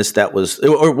consciousness that was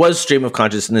stream of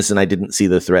consciousness, and I didn't see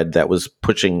the thread that was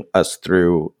pushing us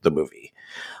through the movie.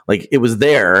 Like, it was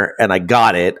there, and I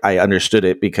got it. I understood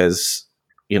it because,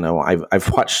 I've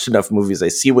watched enough movies. I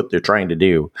see what they're trying to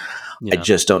do. Yeah. I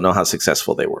just don't know how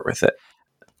successful they were with it.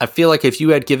 I feel like if you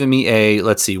had given me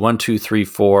let's see, 1, 2, 3,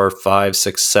 4, 5,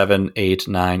 6, 7, 8,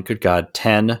 9, good God,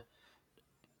 10.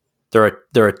 There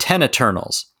are 10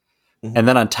 Eternals. Mm-hmm. And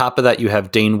then on top of that, you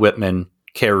have Dane Whitman,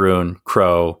 Carroon,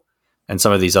 Crow, and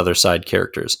some of these other side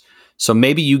characters. So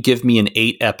maybe you give me an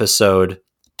 8-episode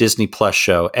Disney Plus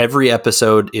show. Every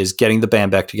episode is getting the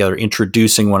band back together,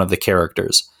 introducing one of the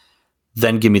characters.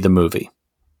 Then give me the movie.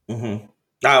 Mm-hmm.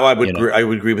 I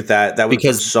would agree with that. That would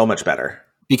be so much better.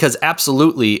 Because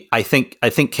absolutely, I think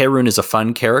Carroon is a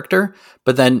fun character,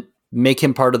 but then make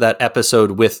him part of that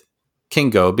episode with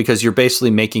Kingo, because you're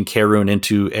basically making Carroon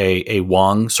into a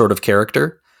Wong sort of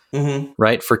character,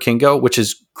 right, for Kingo, which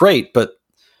is great, but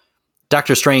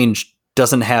Doctor Strange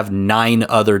doesn't have 9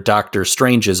 other Doctor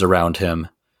Stranges around him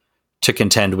to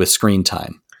contend with screen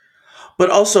time. But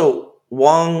also,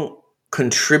 Wong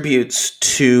contributes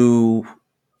to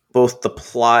both the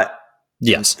plot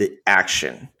and the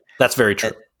action. That's very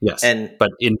true. Yes.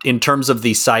 But in terms of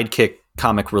the sidekick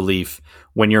comic relief,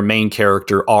 when your main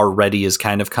character already is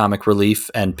kind of comic relief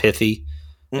and pithy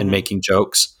and making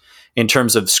jokes, in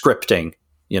terms of scripting,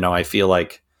 I feel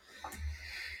like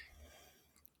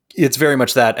it's very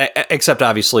much that, except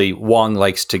obviously Wong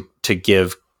likes to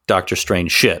give Doctor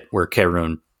Strange shit where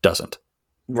Carroon doesn't.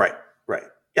 Right.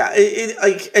 Yeah,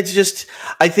 it's just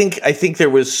I think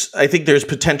there's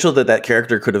potential that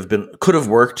character could have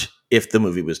worked if the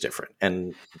movie was different,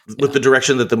 and with the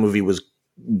direction that the movie was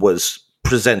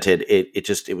presented,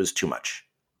 it was too much.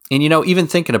 And even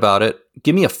thinking about it,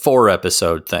 give me a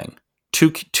 4-episode thing,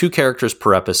 two characters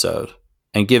per episode,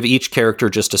 and give each character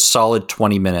just a solid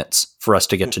 20 minutes for us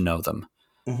to get to know them.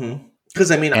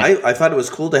 Because I thought it was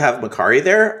cool to have Makkari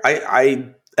there.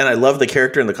 And I love the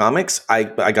character in the comics. I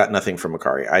got nothing from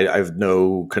Makkari. I have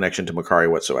no connection to Makkari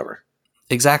whatsoever.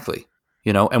 Exactly.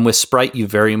 And with Sprite, you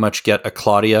very much get a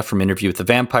Claudia from Interview with the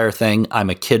Vampire thing. I'm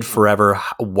a kid forever.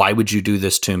 Why would you do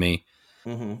this to me?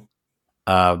 And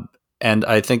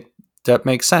I think that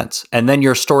makes sense. And then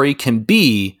your story can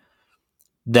be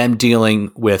them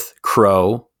dealing with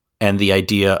Crow and the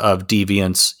idea of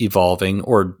deviance evolving,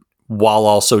 or while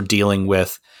also dealing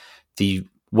with the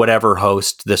whatever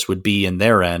host this would be in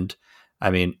their end.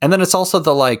 And then it's also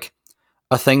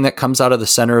a thing that comes out of the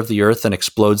center of the earth and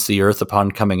explodes the earth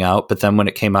upon coming out. But then when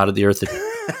it came out of the earth,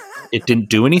 it didn't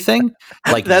do anything.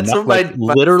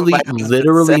 Literally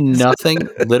nothing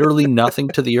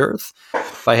to the earth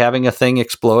by having a thing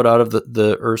explode out of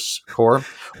the Earth's core,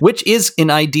 which is an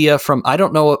idea from, I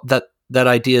don't know that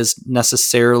idea is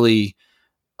necessarily,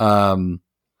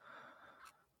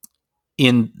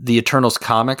 in the Eternals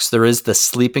comics. There is the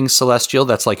sleeping Celestial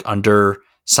that's under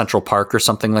Central Park or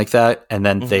something like that. And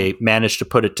then they manage to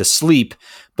put it to sleep,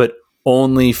 but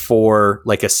only for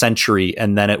a century.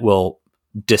 And then it will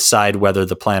decide whether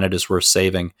the planet is worth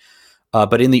saving.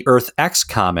 But in the Earth X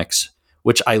comics,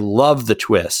 which I love the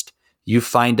twist, you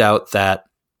find out that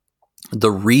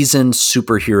the reason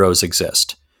superheroes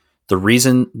exist, the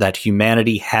reason that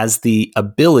humanity has the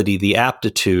ability, the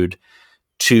aptitude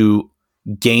to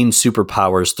gain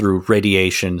superpowers through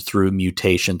radiation, through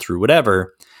mutation, through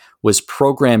whatever, was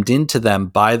programmed into them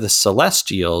by the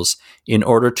Celestials in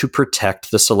order to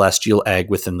protect the celestial egg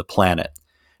within the planet.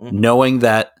 Knowing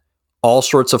that all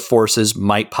sorts of forces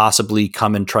might possibly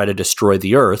come and try to destroy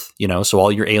the Earth, so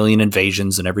all your alien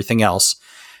invasions and everything else.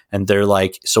 And they're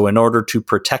so in order to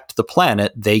protect the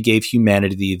planet, they gave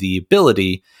humanity the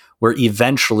ability where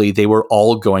eventually they were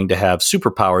all going to have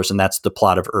superpowers. And that's the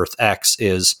plot of Earth X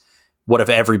is, what if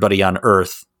everybody on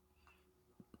Earth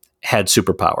had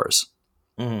superpowers?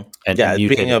 And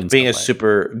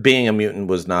being a mutant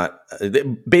was not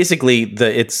basically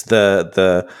it's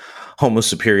the Homo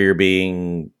superior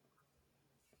being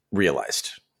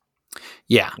realized.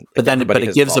 Yeah, but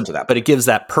it gives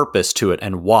that purpose to it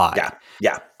and why.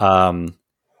 Yeah.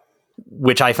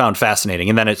 Which I found fascinating.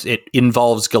 And then it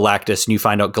involves Galactus, and you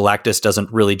find out Galactus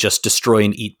doesn't really just destroy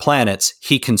and eat planets;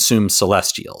 he consumes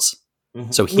Celestials.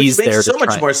 So he's Which makes there. So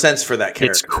much more sense for that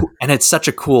character, and it's such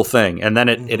a cool thing. And then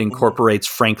it incorporates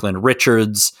Franklin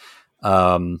Richards,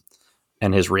 and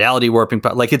his reality warping.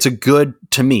 Like, it's a good,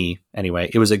 to me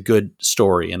anyway, it was a good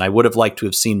story. And I would have liked to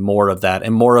have seen more of that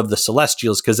and more of the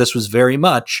Celestials, because this was very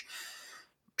much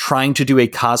trying to do a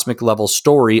cosmic level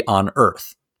story on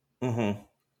Earth. Mm-hmm.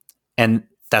 And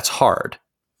that's hard.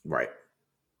 Right.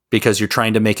 Because you're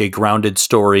trying to make a grounded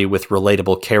story with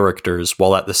relatable characters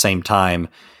while at the same time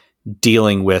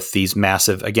dealing with these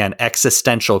massive, again,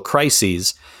 existential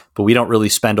crises, but we don't really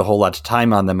spend a whole lot of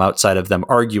time on them outside of them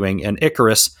arguing and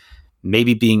Icarus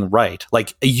maybe being right.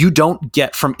 Like, you don't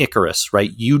get from Icarus,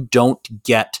 right? You don't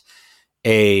get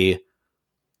a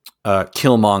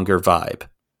Killmonger vibe.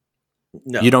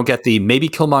 No. You don't get the, maybe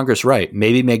Killmonger's right.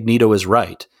 Maybe Magneto is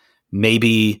right.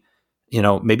 Maybe,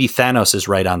 maybe Thanos is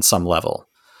right on some level.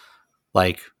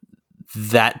 Like,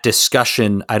 that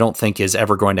discussion, I don't think is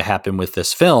ever going to happen with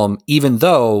this film, even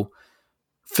though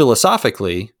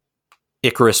philosophically,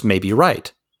 Icarus may be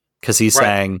right. Because he's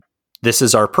saying, this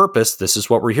is our purpose. This is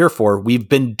what we're here for. We've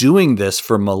been doing this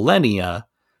for millennia.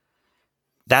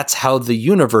 That's how the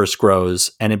universe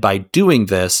grows. And by doing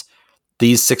this,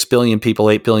 these 6 billion people,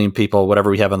 8 billion people, whatever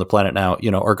we have on the planet now,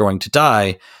 are going to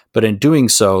die. But in doing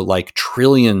so, like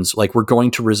trillions, like we're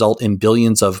going to result in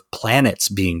billions of planets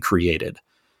being created.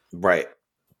 Right.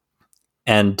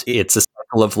 And it's a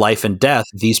cycle of life and death.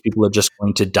 These people are just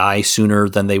going to die sooner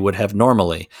than they would have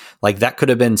normally. Like, that could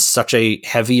have been such a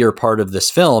heavier part of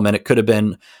this film, and it could have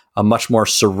been a much more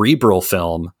cerebral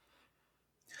film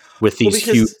with these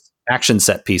huge action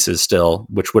set pieces still,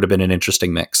 which would have been an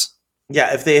interesting mix.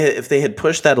 Yeah, if they had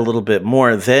pushed that a little bit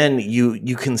more, then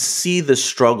you can see the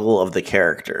struggle of the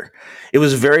character. It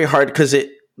was very hard because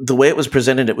the way it was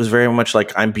presented, it was very much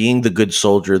like, I'm being the good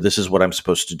soldier. This is what I'm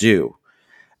supposed to do,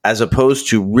 as opposed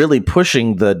to really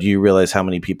pushing the. Do you realize how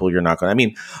many people you're not going? I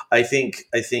mean, I think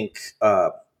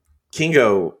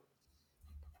Kingo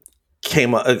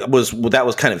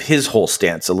was kind of his whole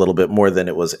stance a little bit more than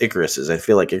it was Icarus's. I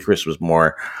feel like Icarus was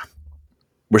more,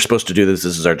 we're supposed to do this.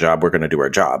 This is our job. We're going to do our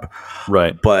job.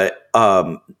 Right. But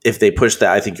if they push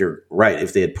that, I think you're right.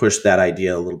 If they had pushed that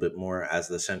idea a little bit more as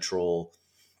the central,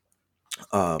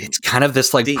 it's kind of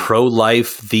this like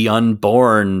pro-life, the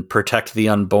unborn, protect the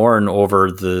unborn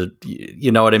over the,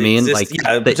 you know what I mean?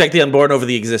 Protect the unborn over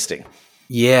the existing.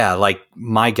 Yeah. Like,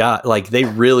 my God, like they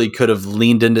really could have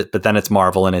leaned into it, but then it's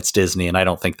Marvel and it's Disney. And I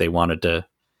don't think they wanted to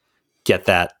get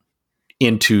that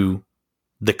into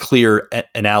the clear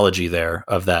analogy there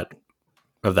of that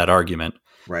argument.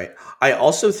 Right. I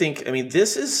also think,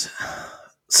 this is,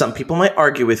 some people might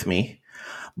argue with me,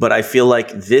 but I feel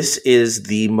like this is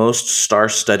the most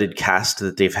star-studded cast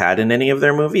that they've had in any of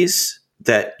their movies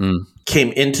that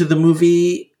came into the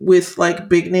movie with like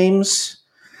big names.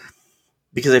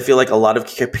 Because I feel like a lot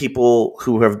of people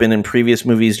who have been in previous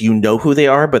movies, who they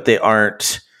are, but they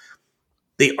aren't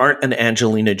an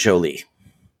Angelina Jolie.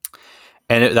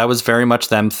 And that was very much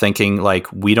them thinking, like,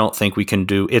 we don't think we can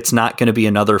do, it's not going to be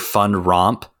another fun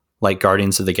romp like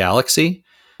Guardians of the Galaxy.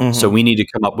 Mm-hmm. So we need to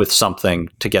come up with something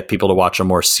to get people to watch a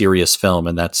more serious film.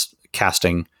 And that's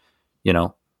casting,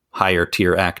 higher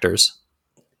tier actors.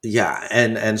 Yeah.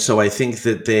 And so I think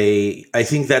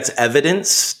that's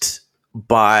evidenced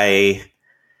by,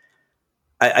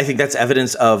 I think that's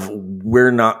evidence of,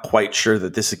 we're not quite sure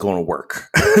that this is going to work.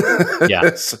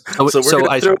 Yeah. So we're going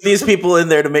to throw these people in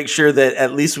there to make sure that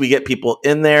at least we get people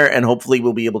in there, and hopefully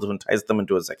we'll be able to entice them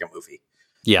into a second movie.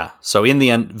 Yeah. So in the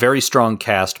end, very strong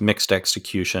cast, mixed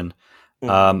execution.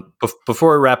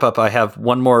 Before we wrap up, I have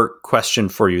one more question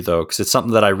for you, though, because it's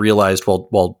something that I realized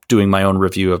while doing my own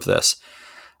review of this.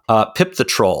 Pip the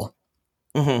Troll.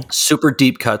 Mm-hmm. Super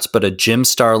deep cuts, but a Jim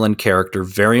Starlin character,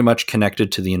 very much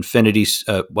connected to the Infinity,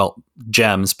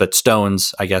 gems, but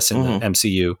stones, I guess, in the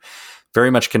MCU. Very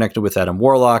much connected with Adam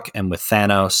Warlock and with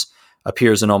Thanos.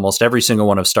 Appears in almost every single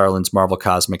one of Starlin's Marvel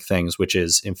Cosmic things, which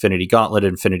is Infinity Gauntlet,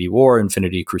 Infinity War,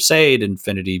 Infinity Crusade,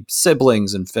 Infinity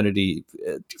Siblings, Infinity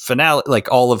Finale, like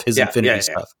all of his Infinity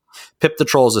stuff. Pip the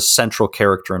Troll is a central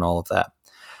character in all of that.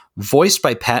 Voiced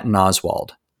by Patton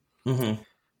Oswalt. Mm-hmm.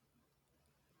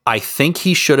 I think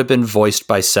he should have been voiced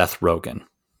by Seth Rogen.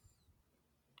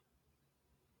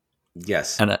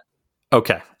 Yes. And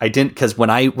okay, I didn't, because when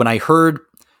I heard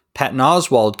Patton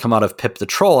Oswalt come out of Pip the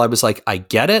Troll, I was like, I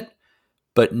get it,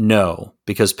 but no,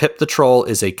 because Pip the Troll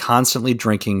is a constantly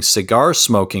drinking, cigar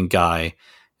smoking guy,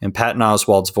 and Patton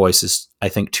Oswalt's voice is, I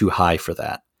think, too high for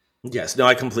that. Yes, no,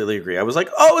 I completely agree. I was like,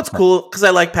 oh, it's cool because I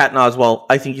like Patton Oswalt.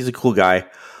 I think he's a cool guy,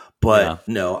 But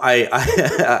no, I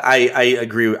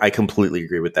agree. I completely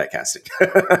agree with that casting.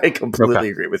 I completely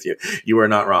agree with you. You are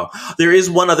not wrong. There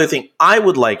is one other thing I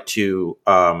would like to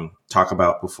talk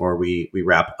about before we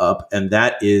wrap up, and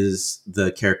that is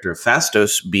the character of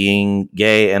Phastos being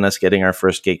gay and us getting our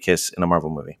first gay kiss in a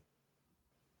Marvel movie.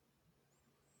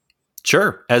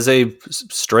 Sure. As a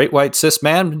straight white cis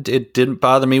man, it didn't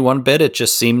bother me one bit. It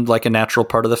just seemed like a natural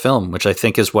part of the film, which I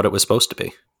think is what it was supposed to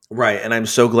be. Right, and I'm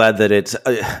so glad that it's...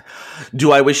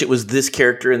 do I wish it was this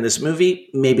character in this movie?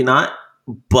 Maybe not,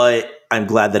 but I'm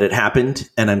glad that it happened,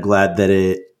 and I'm glad that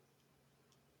it...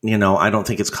 I don't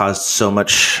think it's caused so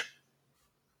much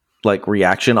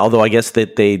reaction, although I guess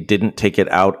that they didn't take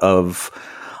it out of...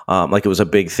 it was a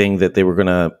big thing that they were going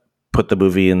to put the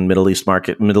movie in Middle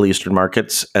Eastern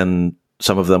markets, and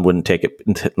some of them wouldn't take it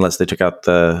unless they took out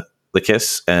the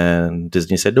kiss, and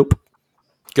Disney said nope.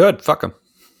 Good, fuck them.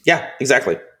 Yeah,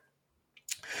 exactly.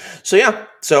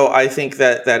 So I think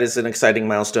that is an exciting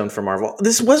milestone for Marvel.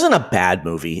 This wasn't a bad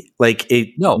movie.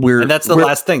 And that's the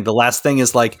last thing. The last thing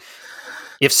is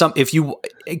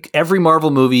every Marvel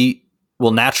movie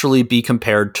will naturally be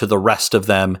compared to the rest of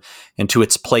them and to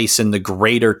its place in the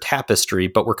greater tapestry.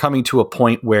 But we're coming to a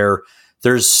point where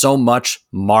there's so much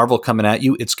Marvel coming at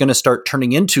you. It's going to start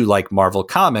turning into like Marvel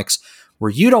Comics,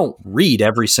 where you don't read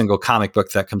every single comic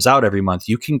book that comes out every month.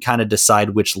 You can kind of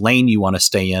decide which lane you want to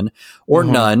stay in or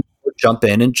none, or jump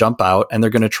in and jump out, and they're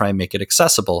going to try and make it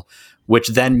accessible, which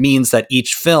then means that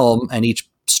each film and each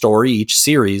story, each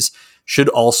series should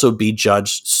also be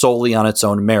judged solely on its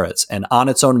own merits. And on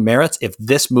its own merits, if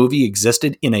this movie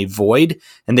existed in a void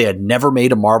and they had never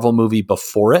made a Marvel movie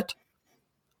before it,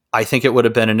 I think it would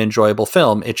have been an enjoyable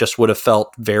film. It just would have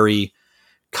felt very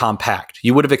compact.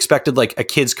 You would have expected like a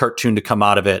kid's cartoon to come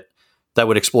out of it that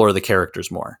would explore the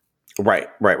characters more. Right.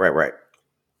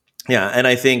 Yeah, and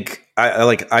I think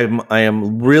I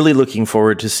am really looking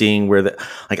forward to seeing where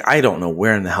I don't know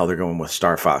where in the hell they're going with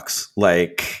Star Fox.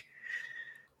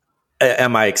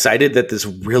 Am I excited that this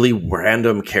really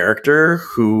random character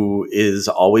who is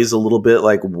always a little bit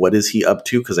like, what is he up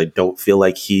to? Because I don't feel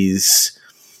like he's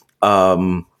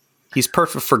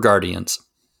perfect for Guardians.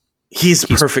 He's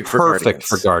perfect for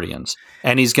Guardians,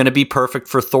 and he's going to be perfect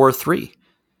for Thor 3.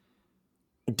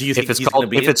 Do you think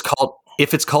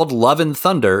if it's called Love and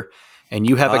Thunder, and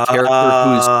you have a character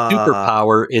whose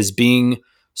superpower is being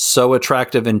so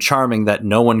attractive and charming that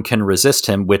no one can resist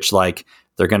him, which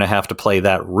they're going to have to play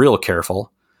that real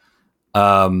careful.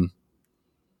 I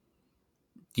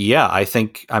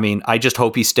just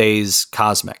hope he stays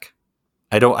cosmic.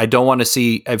 I don't want to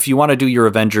see, if you want to do your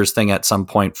Avengers thing at some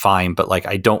point, fine. But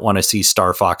I don't want to see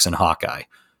Star Fox and Hawkeye.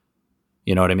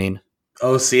 You know what I mean?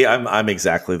 Oh, see, I'm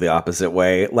exactly the opposite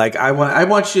way. I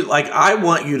want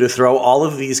you to throw all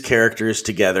of these characters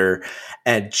together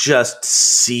and just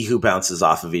see who bounces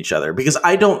off of each other, because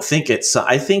I don't think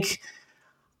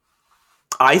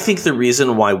I think the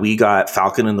reason why we got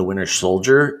Falcon and the Winter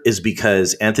Soldier is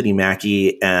because Anthony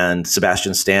Mackie and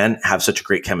Sebastian Stan have such a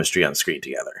great chemistry on screen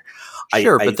together.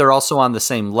 Sure, but they're also on the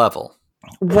same level.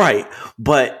 Right.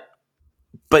 But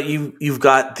you've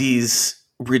got these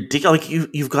ridiculous,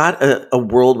 you've got a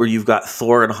world where you've got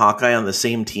Thor and Hawkeye on the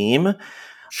same team.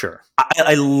 Sure.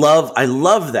 I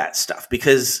love that stuff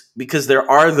because there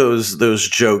are those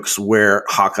jokes where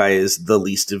Hawkeye is the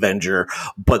least Avenger,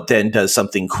 but then does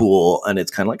something cool, and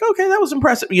it's kind of like, okay, that was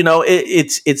impressive.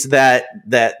 It's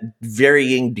that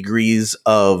varying degrees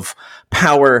of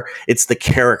power. It's the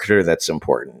character that's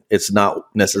important. It's not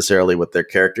necessarily what their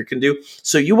character can do.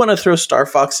 So you want to throw Star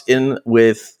Fox in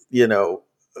with, you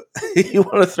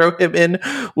want to throw him in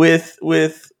with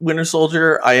Winter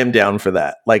Soldier, I am down for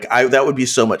that. That would be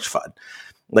so much fun.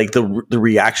 The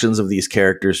reactions of these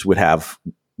characters would have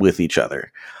with each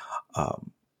other. Fair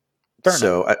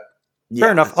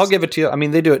enough. I'll give it to you. I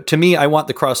mean, they do it. To me, I want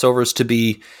the crossovers to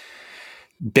be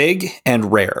big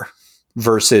and rare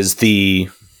versus the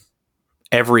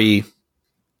every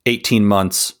 18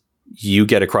 months you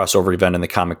get a crossover event in the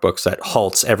comic books that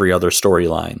halts every other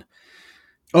storyline.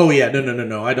 Oh yeah,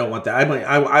 no! I don't want that.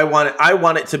 I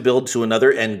want it to build to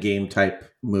another Endgame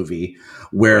type movie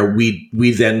where we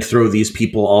then throw these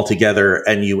people all together,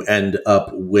 and you end up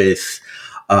with,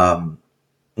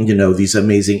 these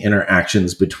amazing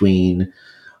interactions between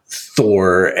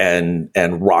Thor and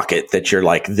Rocket that you're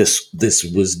like, this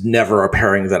was never a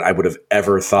pairing that I would have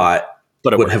ever thought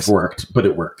would have worked, but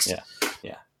it works.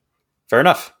 Yeah. Fair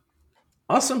enough.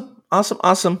 Awesome.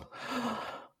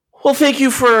 Well, thank you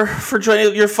for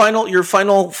joining. Your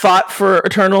final thought for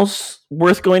Eternals,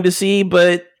 worth going to see,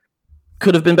 but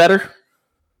could have been better.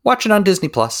 Watch it on Disney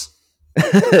Plus.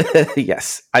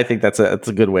 Yes, I think that's a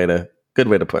good way to Good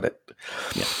way to put it.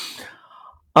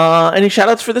 Yeah. Any shout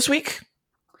outs for this week?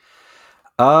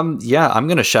 Yeah, I'm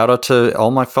going to shout out to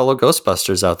all my fellow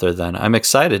Ghostbusters out there then. I'm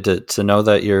excited to know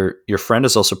that your friend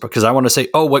is also, because I want to say,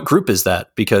 oh, what group is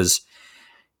that? Because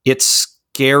it's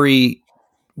scary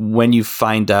when you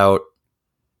find out,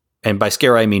 and by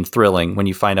scary I mean thrilling, when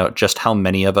you find out just how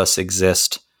many of us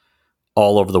exist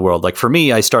all over the world. Like for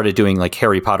me, I started doing like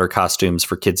Harry Potter costumes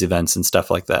for kids events and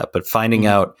stuff like that. But finding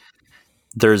out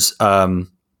there's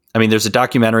a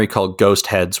documentary called Ghost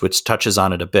Heads, which touches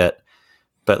on it a bit,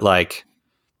 but like,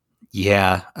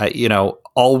 yeah,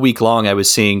 all week long I was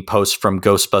seeing posts from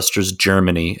Ghostbusters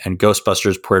Germany and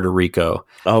Ghostbusters Puerto Rico.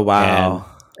 Oh, wow.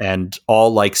 And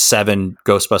all like 7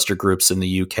 Ghostbuster groups in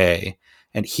the UK.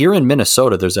 And here in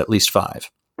Minnesota, there's at least 5.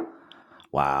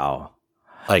 Wow.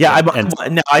 Like, yeah,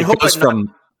 I hope it's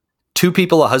from 2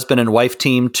 people, a husband and wife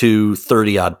team, to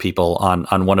 30 odd people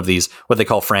on one of these, what they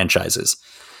call franchises.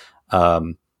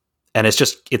 And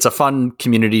it's a fun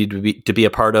community to be a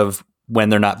part of when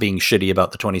they're not being shitty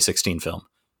about the 2016 film.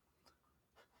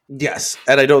 Yes,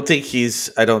 and I don't think he's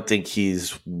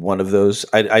one of those.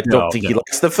 I don't think he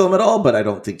likes the film at all, but I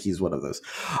don't think he's one of those.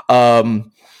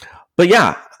 But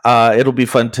yeah, it'll be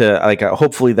fun to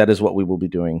hopefully that is what we will be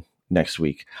doing next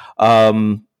week.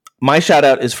 My shout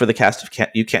out is for the cast of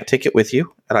You Can't Take It With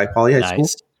You at iPoly High School.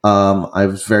 I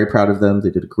was very proud of them. They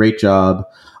did a great job.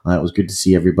 It was good to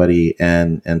see everybody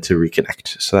and to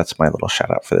reconnect. So that's my little shout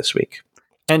out for this week.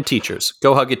 And teachers,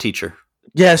 go hug a teacher.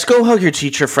 Yes, go hug your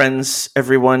teacher friends,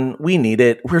 everyone. We need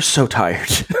it. We're so tired.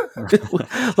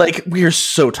 We're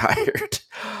so tired.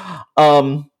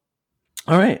 All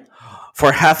right.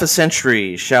 For half a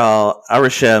century shall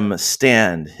Arishem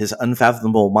stand, his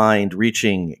unfathomable mind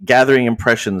reaching, gathering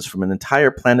impressions from an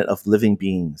entire planet of living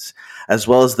beings, as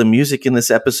well as the music in this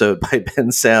episode by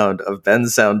Ben Sound of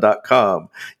bensound.com,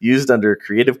 used under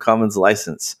Creative Commons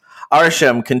license.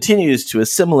 Arishem continues to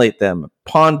assimilate them,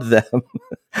 pond them.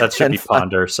 That should be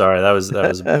ponder. Sorry, that was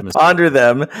ponder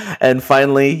them, and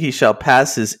finally he shall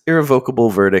pass his irrevocable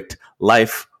verdict: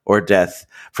 life or death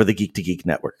for the Geek to Geek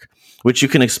Network, which you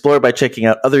can explore by checking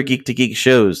out other Geek to Geek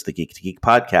shows: the Geek to Geek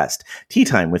Podcast, Tea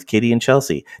Time with Katie and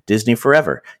Chelsea, Disney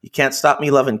Forever, You Can't Stop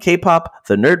Me Loving K-Pop,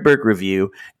 The Nerdberg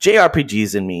Review,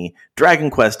 JRPGs and Me, Dragon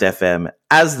Quest FM,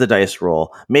 As the Dice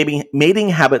Roll, Mating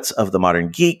Habits of the Modern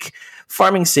Geek,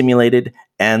 Farming Simulated,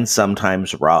 and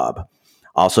sometimes Rob.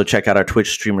 Also check out our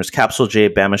Twitch streamers Capsule J,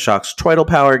 Bamashocks, Troidal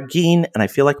Power, Geen, and I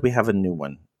feel like we have a new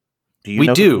one. Do you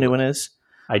know who the new one is?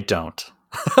 I don't.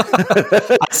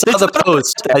 I saw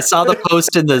the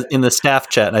post in the staff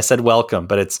chat and I said welcome,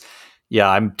 but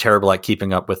I'm terrible at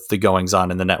keeping up with the goings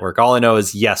on in the network. All I know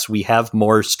is yes, we have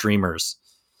more streamers.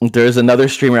 There's another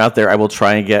streamer out there. I will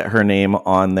try and get her name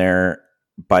on there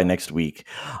by next week.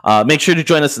 Make sure to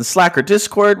join us in Slack or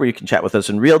Discord where you can chat with us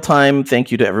in real time.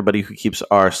 Thank you to everybody who keeps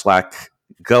our Slack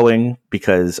going,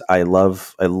 because I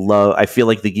feel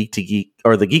like the Geek to Geek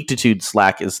or the Geektitude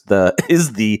Slack is the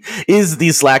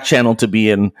Slack channel to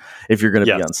be in if you're going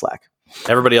to be on Slack.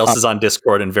 Everybody else is on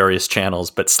Discord and various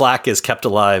channels, but Slack is kept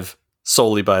alive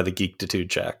solely by the Geektitude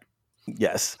chat.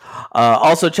 Yes.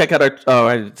 Also check out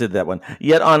I did that one.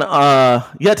 Yet on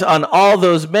all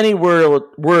those many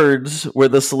words where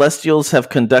the Celestials have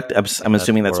conducted. I'm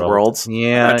assuming that's worlds.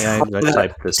 Yeah, I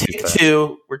typed this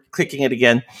too. We're clicking it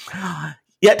again.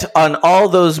 Yet on all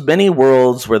those many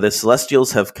worlds where the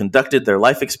Celestials have conducted their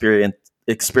life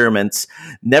experiments,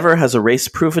 never has a race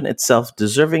proven itself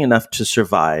deserving enough to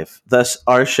survive. Thus,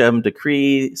 Arishem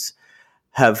decrees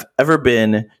have ever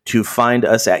been to find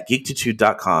us at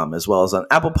geektitude.com, as well as on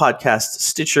Apple Podcasts,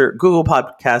 Stitcher, Google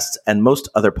Podcasts, and most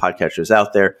other podcatchers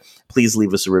out there. Please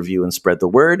leave us a review and spread the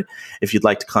word. If you'd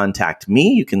like to contact me,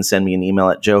 you can send me an email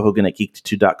at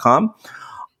joehogan@geektitude.com,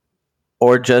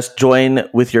 or just join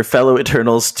with your fellow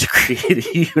Eternals to create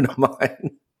a Unimind.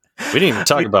 We didn't even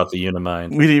talk about the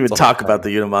Unimind. We didn't even talk about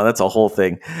the Unimind. That's a whole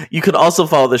thing. You can also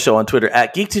follow the show on Twitter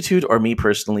at Geektitude, or me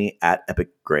personally at Epic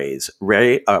Grays.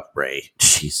 Ray.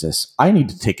 Jesus, I need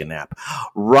to take a nap.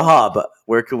 Rob,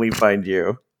 where can we find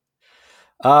you?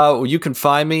 You can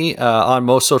find me on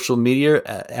most social media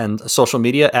at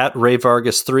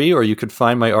RayVargas3, or you can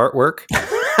find my artwork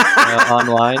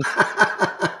online.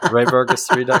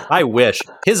 RayVargas3. I wish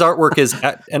his artwork is,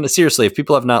 and seriously, if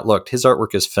people have not looked, his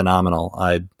artwork is phenomenal.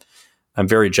 I'm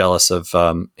very jealous of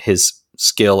his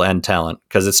skill and talent,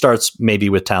 because it starts maybe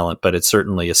with talent, but it's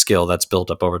certainly a skill that's built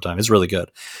up over time. It's really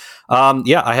good.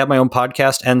 I have my own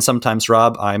podcast, and sometimes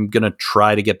Rob. I'm going to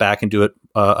try to get back and do it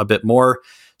a bit more,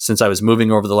 since I was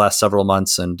moving over the last several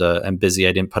months and busy.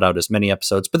 I didn't put out as many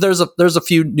episodes, but there's a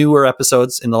few newer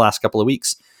episodes in the last couple of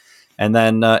weeks. And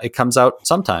then it comes out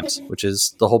sometimes, which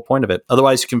is the whole point of it.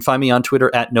 Otherwise, you can find me on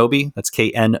Twitter at Knowby. That's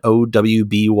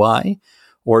KNOWBY.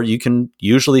 Or you can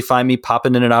usually find me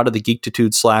popping in and out of the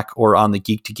Geektitude Slack or on the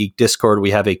Geek to Geek Discord.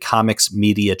 We have a comics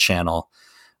media channel,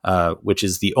 which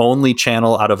is the only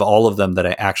channel out of all of them that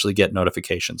I actually get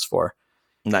notifications for.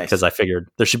 Nice. Because I figured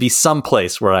there should be some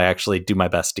place where I actually do my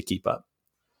best to keep up.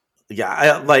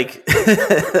 Yeah,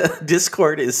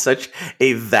 Discord is such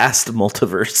a vast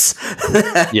multiverse.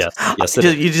 Yes,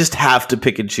 you just have to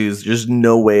pick and choose. There's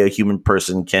no way a human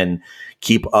person can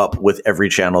keep up with every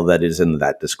channel that is in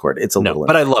that Discord. It's little.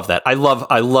 But I love that. I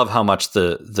love how much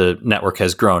the network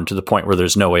has grown to the point where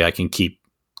there's no way I can keep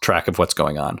track of what's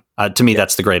going on. To me,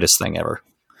 that's the greatest thing ever.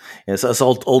 Yeah, so us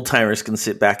old timers can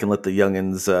sit back and let the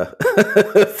youngins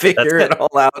figure it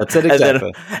all out. That's it,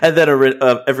 exactly. And then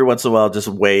every once in a while, just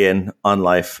weigh in on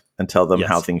life and tell them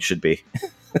how things should be.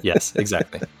 Yes,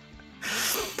 exactly.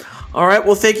 All right.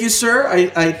 Well, thank you, sir.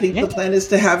 I think the plan is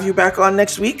to have you back on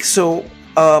next week. So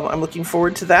I'm looking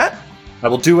forward to that. I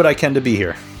will do what I can to be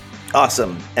here.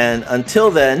 Awesome. And until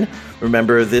then,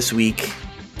 remember this week,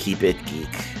 keep it geek.